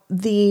about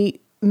the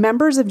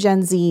members of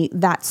Gen Z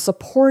that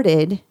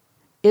supported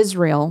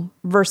Israel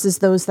versus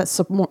those that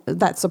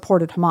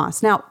supported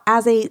Hamas. Now,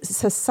 as a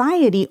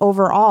society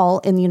overall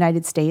in the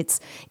United States,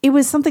 it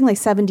was something like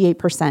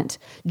 78%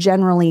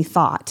 generally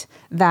thought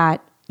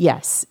that,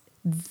 yes,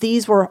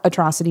 these were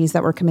atrocities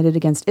that were committed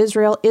against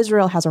Israel.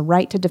 Israel has a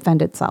right to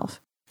defend itself.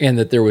 And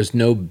that there was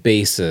no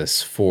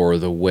basis for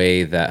the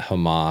way that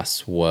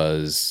Hamas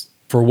was,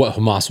 for what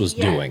Hamas was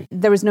doing.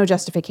 There was no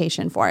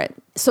justification for it.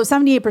 So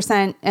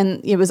 78%,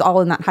 and it was all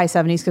in that high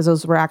 70s because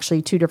those were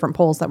actually two different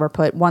polls that were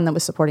put, one that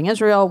was supporting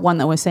Israel, one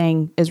that was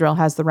saying Israel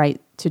has the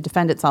right to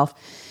defend itself.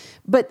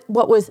 But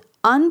what was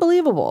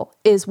unbelievable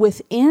is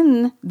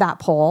within that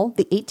poll,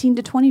 the 18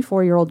 to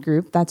 24-year-old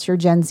group, that's your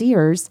Gen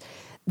Zers,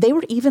 they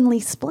were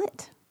evenly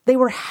split. They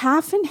were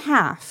half and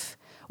half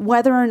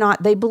whether or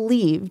not they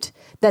believed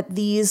that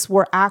these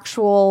were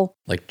actual...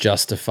 like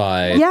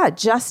justified... yeah,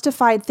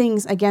 justified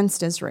things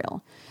against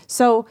Israel.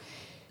 So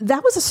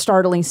that was a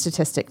startling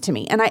statistic to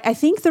me. And I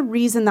think the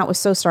reason that was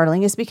so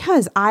startling is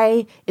because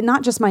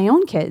not just my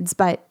own kids,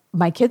 but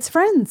my kids'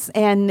 friends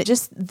and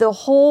just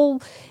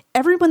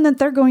everyone that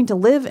they're going to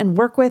live and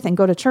work with and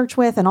go to church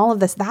with and all of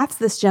this, that's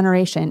this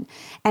generation.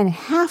 And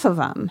half of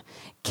them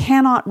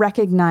cannot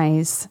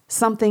recognize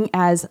something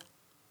as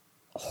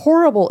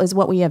horrible as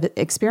what we have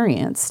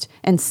experienced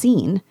and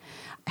seen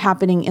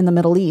happening in the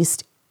Middle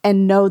East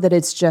and know that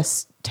it's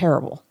just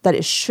terrible, that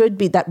it should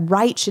be, that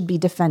right should be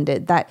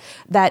defended, that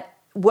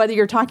whether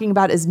you're talking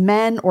about as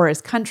men or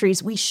as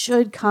countries, we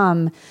should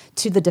come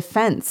to the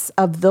defense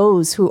of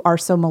those who are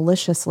so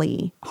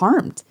maliciously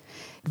harmed.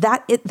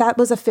 That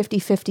was a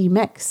 50-50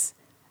 mix.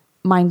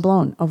 Mind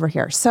blown over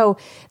here. So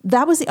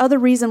that was the other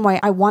reason why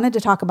I wanted to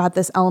talk about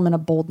this element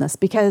of boldness,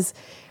 because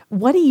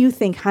what do you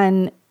think,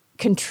 Hun,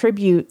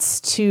 contributes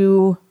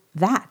to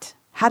that?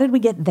 How did we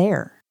get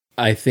there?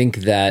 I think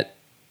that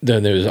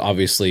there's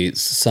obviously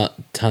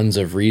tons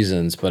of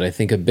reasons, but I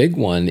think a big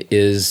one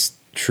is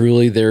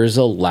truly there's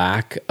a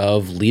lack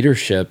of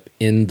leadership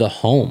in the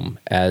home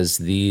as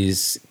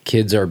these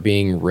kids are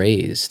being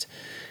raised.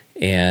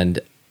 And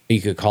you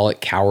could call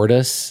it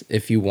cowardice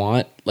if you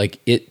want. Like,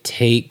 it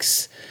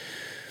takes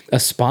a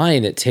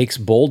spine, it takes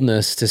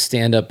boldness to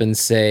stand up and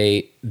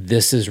say,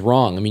 this is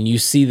wrong. I mean, you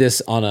see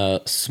this on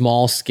a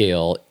small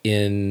scale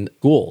in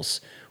schools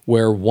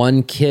where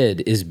one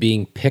kid is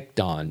being picked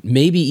on,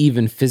 maybe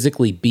even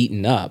physically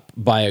beaten up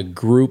by a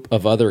group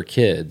of other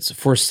kids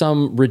for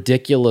some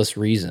ridiculous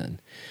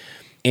reason.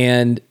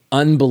 And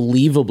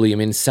unbelievably, I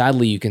mean,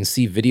 sadly, you can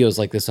see videos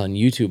like this on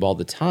YouTube all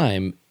the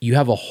time. You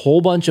have a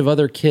whole bunch of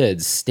other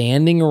kids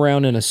standing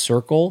around in a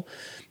circle,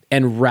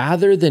 and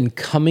rather than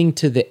coming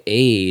to the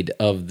aid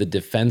of the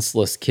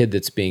defenseless kid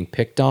that's being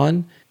picked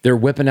on, they're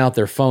whipping out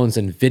their phones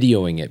and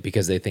videoing it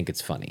because they think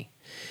it's funny.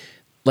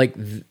 Like,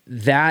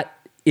 that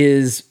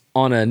is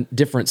on a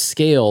different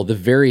scale the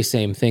very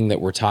same thing that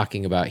we're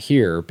talking about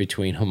here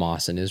between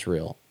Hamas and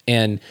Israel.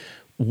 And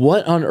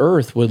what on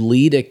earth would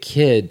lead a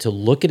kid to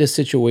look at a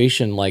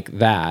situation like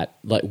that,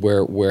 like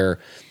where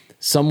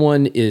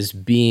someone is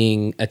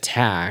being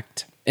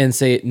attacked, and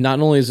say,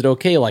 not only is it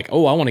okay, like,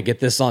 oh, I want to get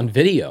this on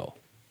video.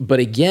 But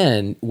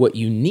again, what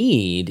you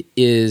need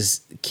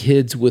is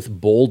kids with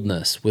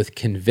boldness, with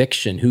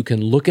conviction, who can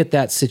look at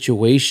that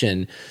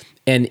situation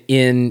and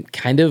in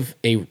kind of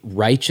a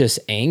righteous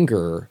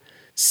anger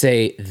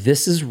say,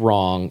 this is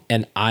wrong,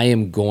 and I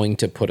am going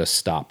to put a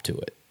stop to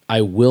it.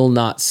 I will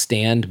not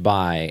stand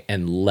by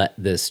and let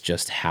this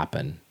just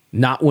happen,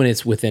 not when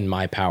it's within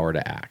my power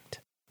to act.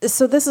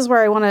 So this is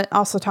where I want to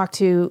also talk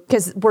to,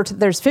 because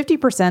there's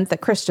 50% that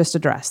Chris just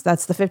addressed.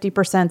 That's the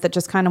 50% that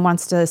just kind of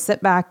wants to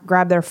sit back,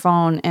 grab their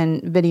phone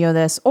and video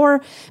this.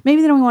 Or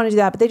maybe they don't even want to do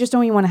that, but they just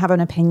don't even want to have an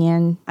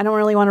opinion. I don't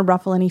really want to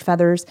ruffle any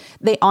feathers.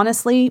 They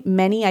honestly,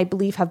 many, I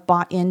believe, have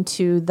bought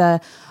into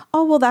the,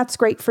 oh, well, that's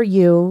great for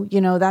you.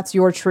 You know, that's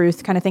your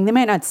truth kind of thing. They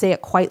might not say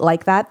it quite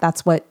like that.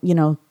 That's what,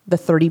 the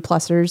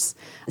 30-plussers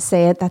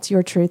say it. That's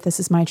your truth. This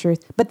is my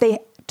truth. But they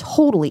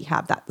totally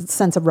have that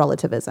sense of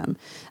relativism.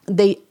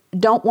 They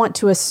don't want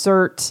to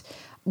assert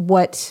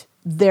what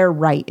their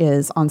right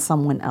is on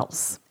someone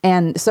else.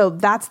 And so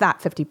that's that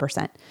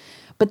 50%.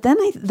 But then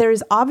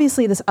there's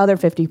obviously this other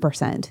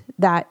 50%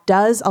 that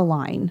does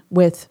align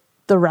with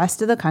the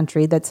rest of the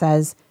country that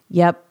says,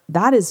 yep,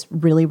 that is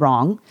really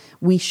wrong.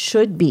 We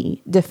should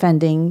be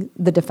defending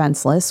the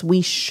defenseless.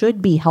 We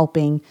should be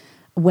helping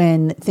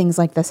when things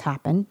like this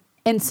happen.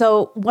 And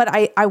so what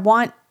I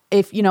want,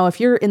 if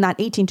you're in that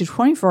 18 to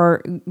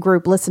 24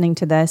 group listening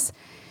to this,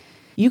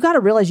 you got to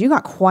realize you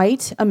got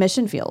quite a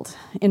mission field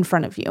in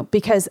front of you,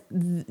 because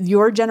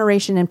your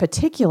generation in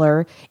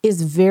particular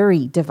is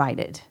very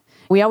divided.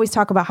 We always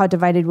talk about how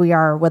divided we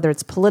are, whether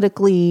it's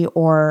politically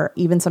or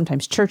even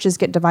sometimes churches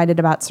get divided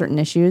about certain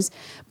issues.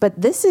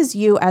 But this is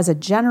you as a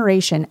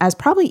generation, as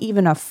probably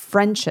even a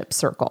friendship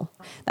circle.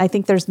 I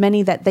think there's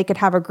many that they could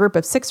have a group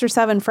of 6 or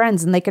 7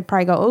 friends and they could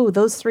probably go, oh,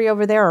 those 3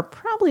 over there are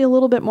probably a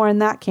little bit more in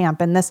that camp.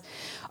 And this,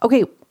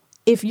 okay,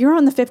 if you're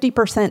on the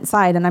 50%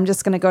 side, and I'm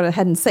just going to go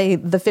ahead and say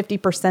the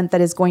 50%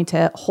 that is going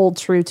to hold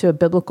true to a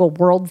biblical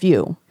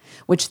worldview,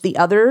 which that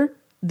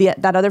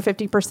other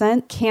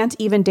 50% can't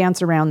even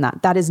dance around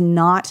that. That is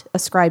not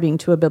ascribing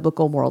to a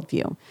biblical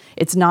worldview.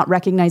 It's not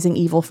recognizing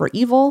evil for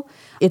evil.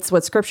 It's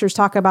what scriptures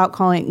talk about,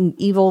 calling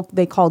evil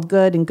they called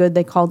good and good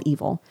they called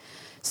evil.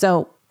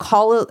 So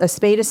call a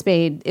spade a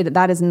spade.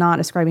 That is not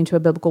ascribing to a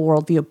biblical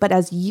worldview. But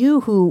as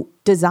you who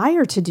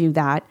desire to do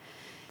that,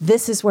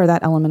 this is where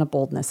that element of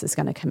boldness is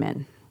going to come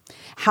in.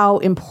 How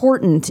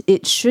important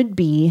it should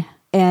be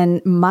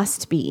and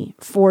must be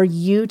for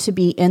you to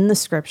be in the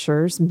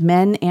scriptures,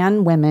 men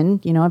and women.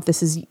 If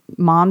this is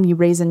mom, you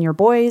raising your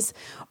boys,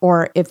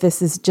 or if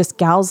this is just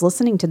gals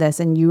listening to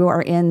this and you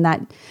are in that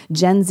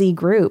Gen Z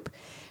group,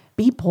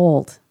 be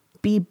bold.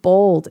 Be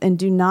bold and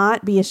do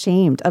not be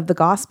ashamed of the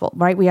gospel,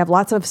 right? We have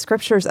lots of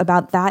scriptures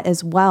about that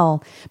as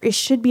well. It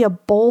should be a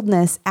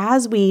boldness,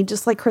 as we,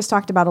 just like Chris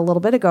talked about a little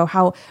bit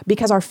ago,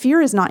 because our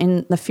fear is not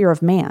in the fear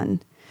of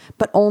man,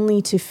 but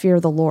only to fear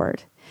the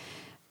Lord.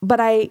 But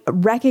I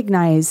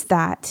recognize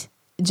that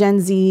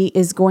Gen Z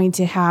is going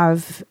to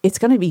it's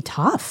going to be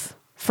tough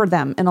for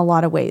them in a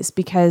lot of ways,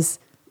 because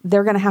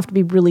they're going to have to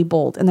be really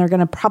bold, and they're going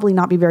to probably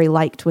not be very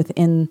liked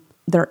within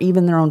their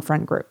own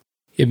friend group.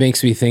 It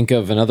makes me think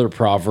of another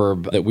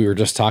proverb that we were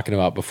just talking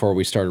about before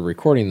we started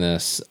recording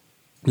this.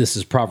 This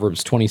is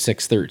Proverbs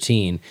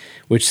 26:13,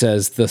 which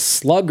says, "The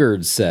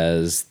sluggard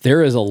says,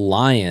 there is a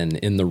lion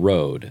in the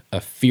road,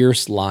 a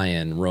fierce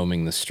lion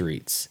roaming the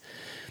streets."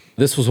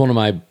 This was one of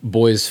my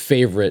boys'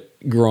 favorite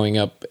growing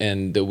up,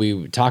 and that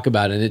we talk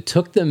about, and it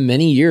took them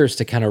many years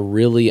to kind of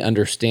really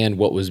understand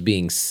what was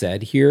being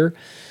said here.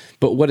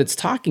 But what it's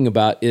talking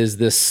about is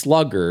this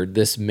sluggard,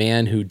 this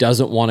man who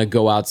doesn't want to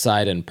go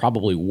outside and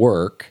probably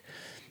work,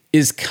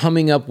 is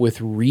coming up with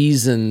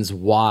reasons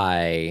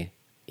why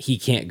he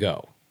can't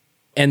go.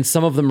 And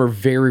some of them are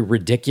very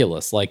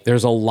ridiculous, like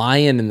there's a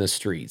lion in the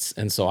streets,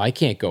 and so I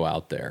can't go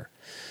out there.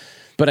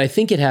 But I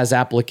think it has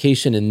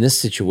application in this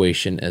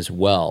situation as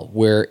well,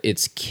 where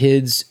it's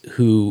kids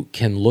who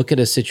can look at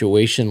a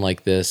situation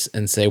like this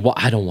and say, well,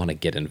 I don't want to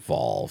get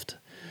involved.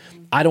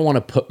 I don't want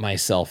to put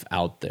myself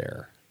out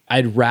there.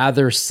 I'd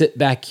rather sit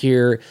back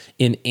here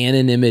in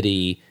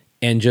anonymity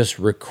and just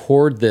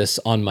record this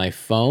on my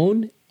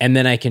phone, and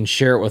then I can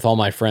share it with all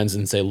my friends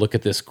and say, look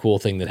at this cool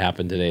thing that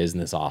happened today. Isn't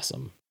this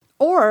awesome?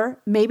 Or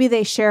maybe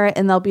they share it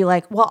and they'll be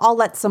like, well, I'll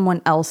let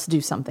someone else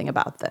do something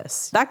about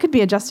this. That could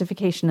be a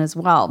justification as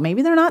well.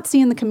 Maybe they're not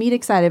seeing the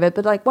comedic side of it,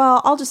 but like,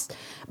 well,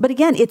 but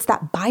again, it's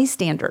that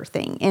bystander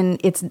thing,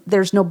 and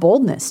there's no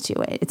boldness to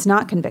it. It's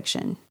not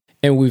conviction.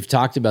 And we've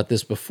talked about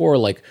this before,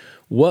 like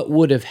what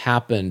would have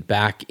happened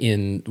back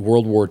in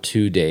World War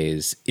II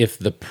days if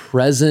the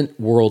present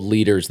world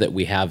leaders that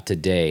we have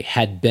today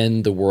had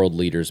been the world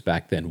leaders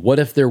back then? What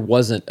if there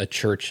wasn't a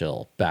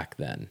Churchill back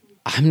then?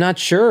 I'm not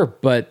sure,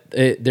 but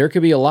there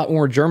could be a lot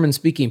more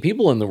German-speaking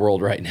people in the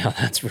world right now,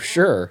 that's for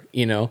sure,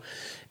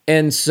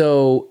 And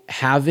so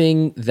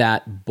having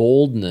that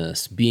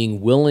boldness,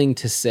 being willing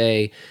to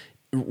say,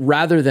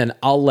 rather than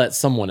I'll let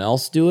someone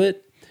else do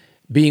it,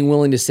 being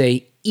willing to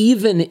say,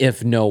 even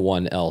if no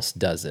one else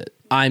does it,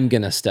 I'm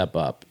going to step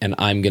up and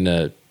I'm going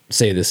to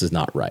say this is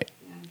not right.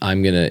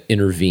 I'm going to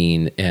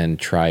intervene and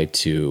try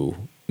to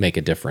make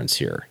a difference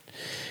here.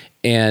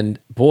 And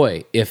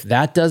boy, if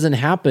that doesn't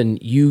happen,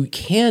 you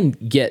can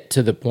get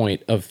to the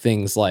point of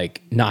things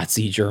like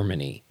Nazi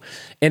Germany.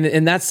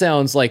 And that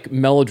sounds like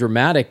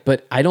melodramatic,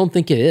 but I don't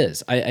think it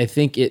is. I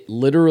think it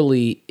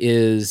literally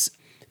is,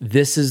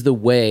 this is the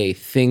way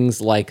things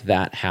like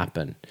that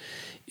happen,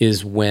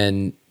 is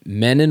when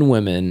men and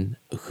women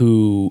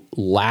who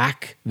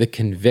lack the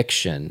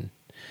conviction,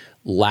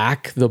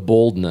 lack the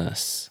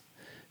boldness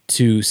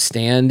to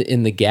stand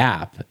in the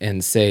gap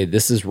and say,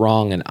 this is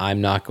wrong and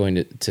I'm not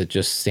going to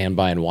just stand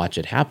by and watch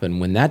it happen.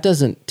 When that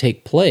doesn't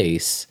take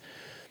place,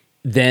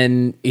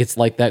 then it's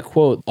like that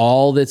quote,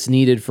 all that's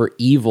needed for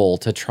evil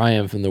to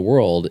triumph in the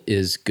world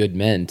is good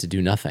men to do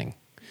nothing.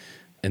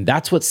 And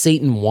that's what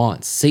Satan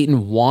wants.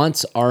 Satan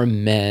wants our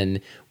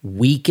men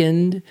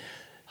weakened,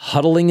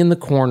 huddling in the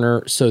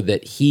corner so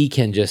that he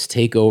can just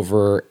take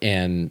over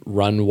and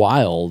run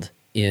wild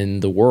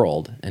in the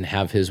world and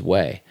have his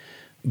way.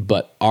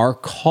 But our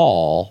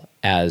call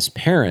as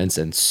parents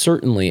and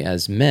certainly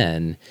as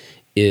men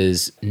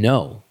is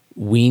no.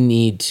 We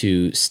need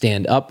to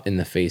stand up in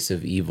the face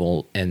of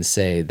evil and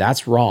say,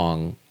 that's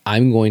wrong.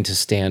 I'm going to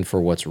stand for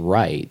what's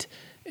right.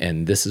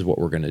 And this is what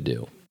we're going to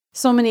do.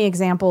 So many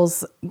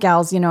examples,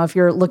 gals, if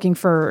you're looking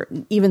for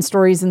even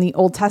stories in the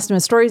Old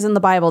Testament, stories in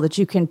the Bible that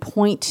you can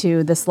point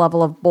to this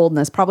level of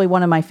boldness. Probably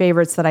one of my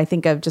favorites that I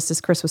think of just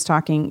as Chris was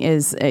talking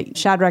is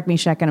Shadrach,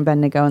 Meshach, and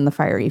Abednego in the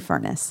fiery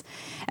furnace.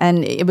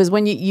 And it was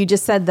when you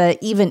just said that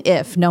even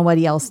if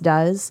nobody else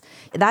does,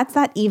 that's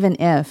that even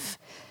if.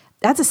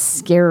 That's a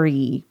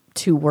scary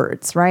 2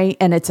 words, right?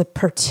 And it's a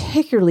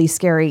particularly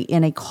scary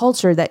in a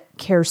culture that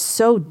cares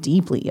so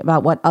deeply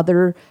about what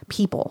other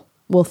people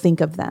will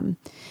think of them.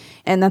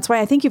 And that's why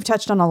I think you've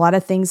touched on a lot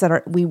of things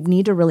that we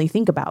need to really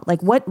think about.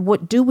 Like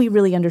what do we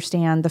really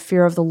understand the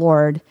fear of the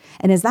Lord?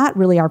 And is that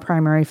really our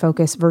primary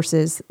focus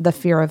versus the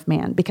fear of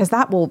man? Because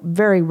that will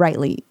very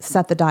rightly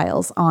set the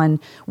dials on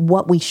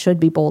what we should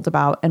be bold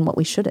about and what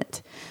we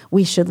shouldn't.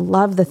 We should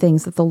love the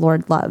things that the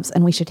Lord loves,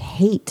 and we should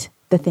hate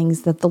the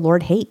things that the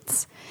Lord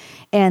hates.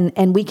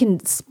 And we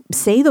can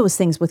say those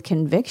things with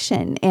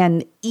conviction.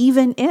 And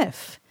even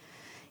if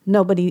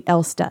nobody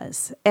else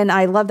does. And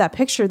I love that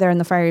picture there in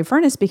the fiery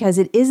furnace, because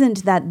it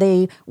isn't that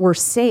they were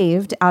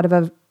saved out of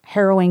a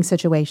harrowing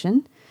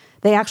situation.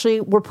 They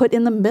actually were put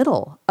in the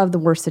middle of the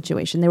worst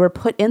situation. They were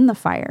put in the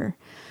fire,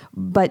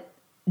 but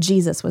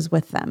Jesus was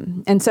with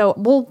them. And so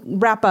we'll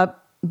wrap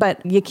up,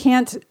 but you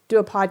can't do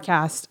a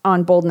podcast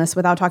on boldness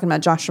without talking about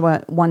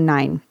Joshua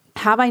 1:9.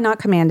 Have I not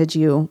commanded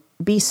you?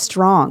 Be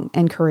strong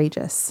and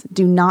courageous.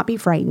 Do not be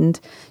frightened.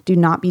 Do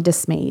not be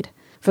dismayed.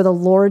 For the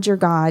Lord your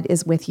God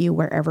is with you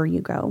wherever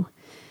you go.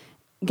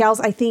 Gals,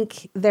 I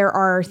think there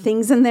are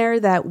things in there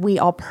that we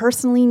all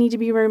personally need to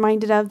be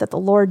reminded of, that the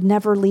Lord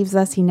never leaves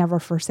us. He never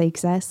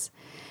forsakes us.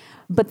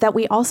 But that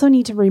we also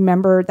need to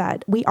remember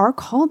that we are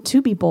called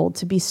to be bold,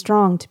 to be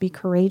strong, to be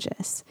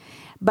courageous.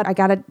 But I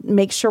got to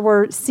make sure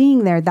we're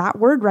seeing there, that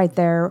word right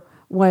there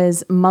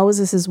was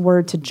Moses'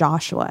 word to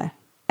Joshua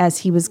as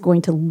he was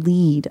going to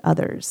lead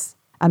others.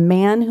 A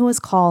man who was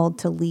called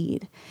to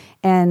lead.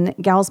 And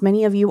gals,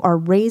 many of you are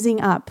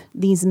raising up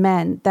these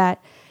men that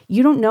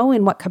you don't know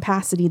in what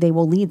capacity they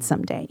will lead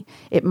someday.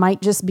 It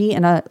might just be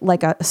in a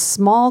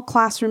small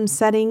classroom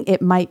setting.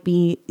 It might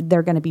be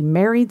they're going to be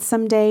married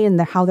someday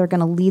and how they're going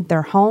to lead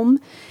their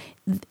home.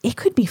 It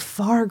could be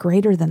far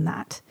greater than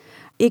that.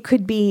 It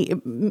could be,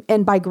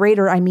 and by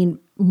greater, I mean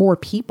more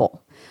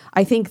people.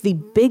 I think the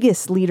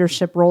biggest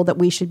leadership role that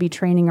we should be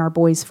training our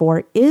boys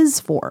for is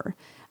for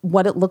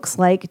what it looks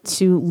like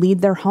to lead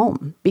their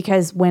home.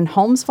 Because when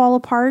homes fall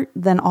apart,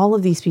 then all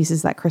of these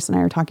pieces that Chris and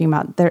I are talking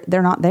about,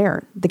 they're not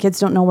there. The kids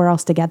don't know where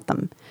else to get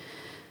them.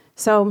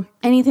 So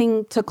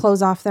anything to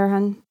close off there,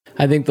 hun?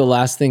 I think the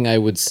last thing I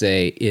would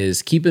say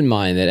is keep in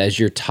mind that as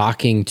you're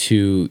talking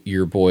to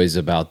your boys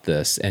about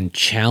this and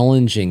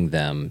challenging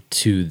them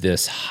to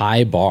this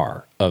high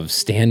bar of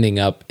standing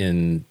up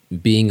and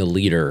being a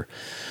leader,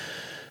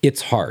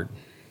 it's hard.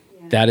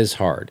 Yeah. That is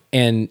hard.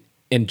 And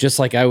just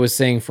like I was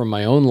saying from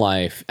my own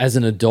life, as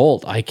an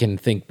adult, I can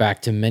think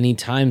back to many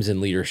times in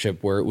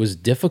leadership where it was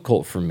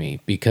difficult for me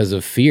because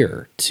of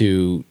fear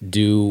to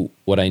do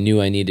what I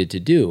knew I needed to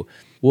do.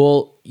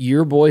 Well,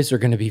 your boys are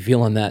going to be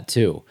feeling that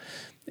too.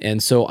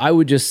 And so I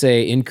would just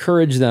say,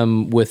 encourage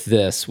them with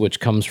this, which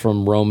comes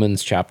from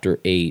Romans chapter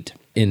 8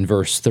 in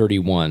verse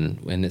 31.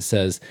 And it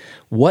says,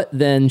 "What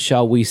then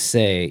shall we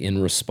say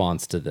in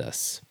response to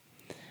this?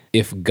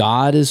 If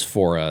God is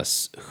for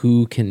us,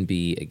 who can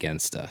be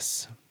against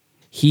us?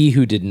 He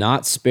who did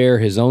not spare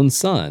his own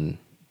son,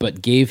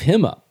 but gave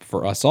him up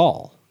for us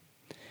all.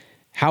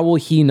 How will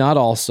he not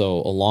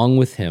also, along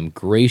with him,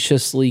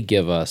 graciously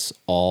give us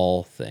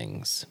all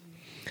things?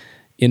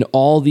 In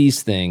all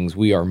these things,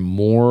 we are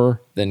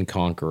more than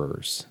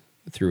conquerors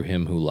through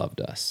him who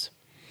loved us."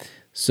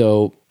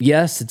 So,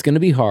 yes, it's going to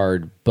be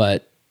hard,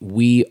 but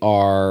we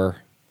are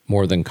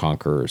more than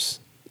conquerors.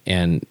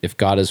 And if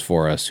God is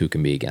for us, who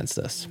can be against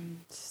us?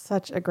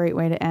 Such a great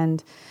way to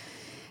end.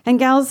 And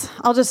gals,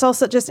 I'll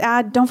also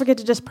add, don't forget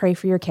to just pray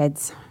for your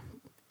kids.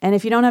 And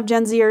if you don't have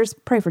Gen Zers,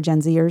 pray for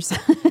Gen Zers.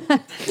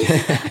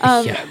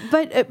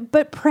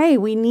 But pray.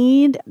 We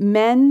need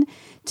men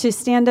to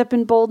stand up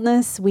in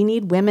boldness. We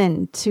need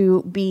women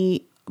to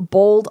be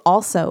bold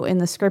also in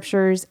the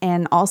scriptures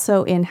and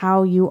also in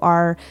how you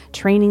are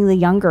training the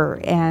younger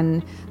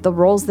and the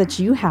roles that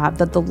you have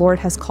that the Lord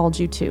has called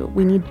you to.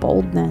 We need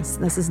boldness.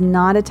 This is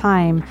not a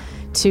time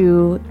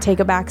to take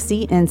a back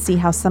seat and see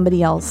how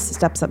somebody else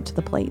steps up to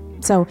the plate.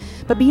 So,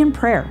 but be in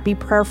prayer. Be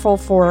prayerful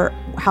for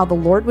how the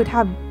Lord would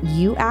have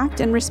you act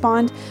and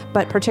respond,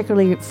 but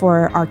particularly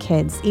for our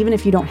kids. Even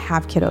if you don't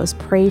have kiddos,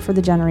 pray for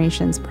the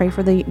generations. Pray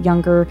for the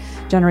younger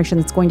generation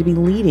that's going to be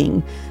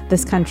leading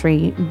this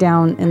country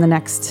down in the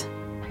next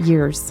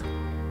years.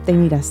 They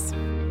need us.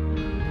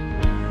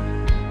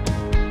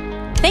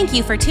 Thank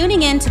you for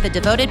tuning in to the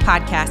Devoted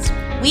Podcast.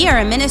 We are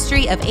a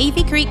ministry of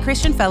Athey Creek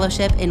Christian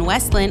Fellowship in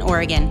West Linn,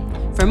 Oregon.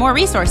 For more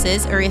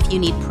resources, or if you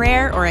need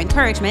prayer or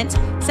encouragement,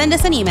 send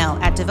us an email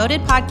at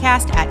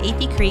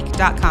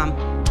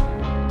devotedpodcast@atheycreek.com.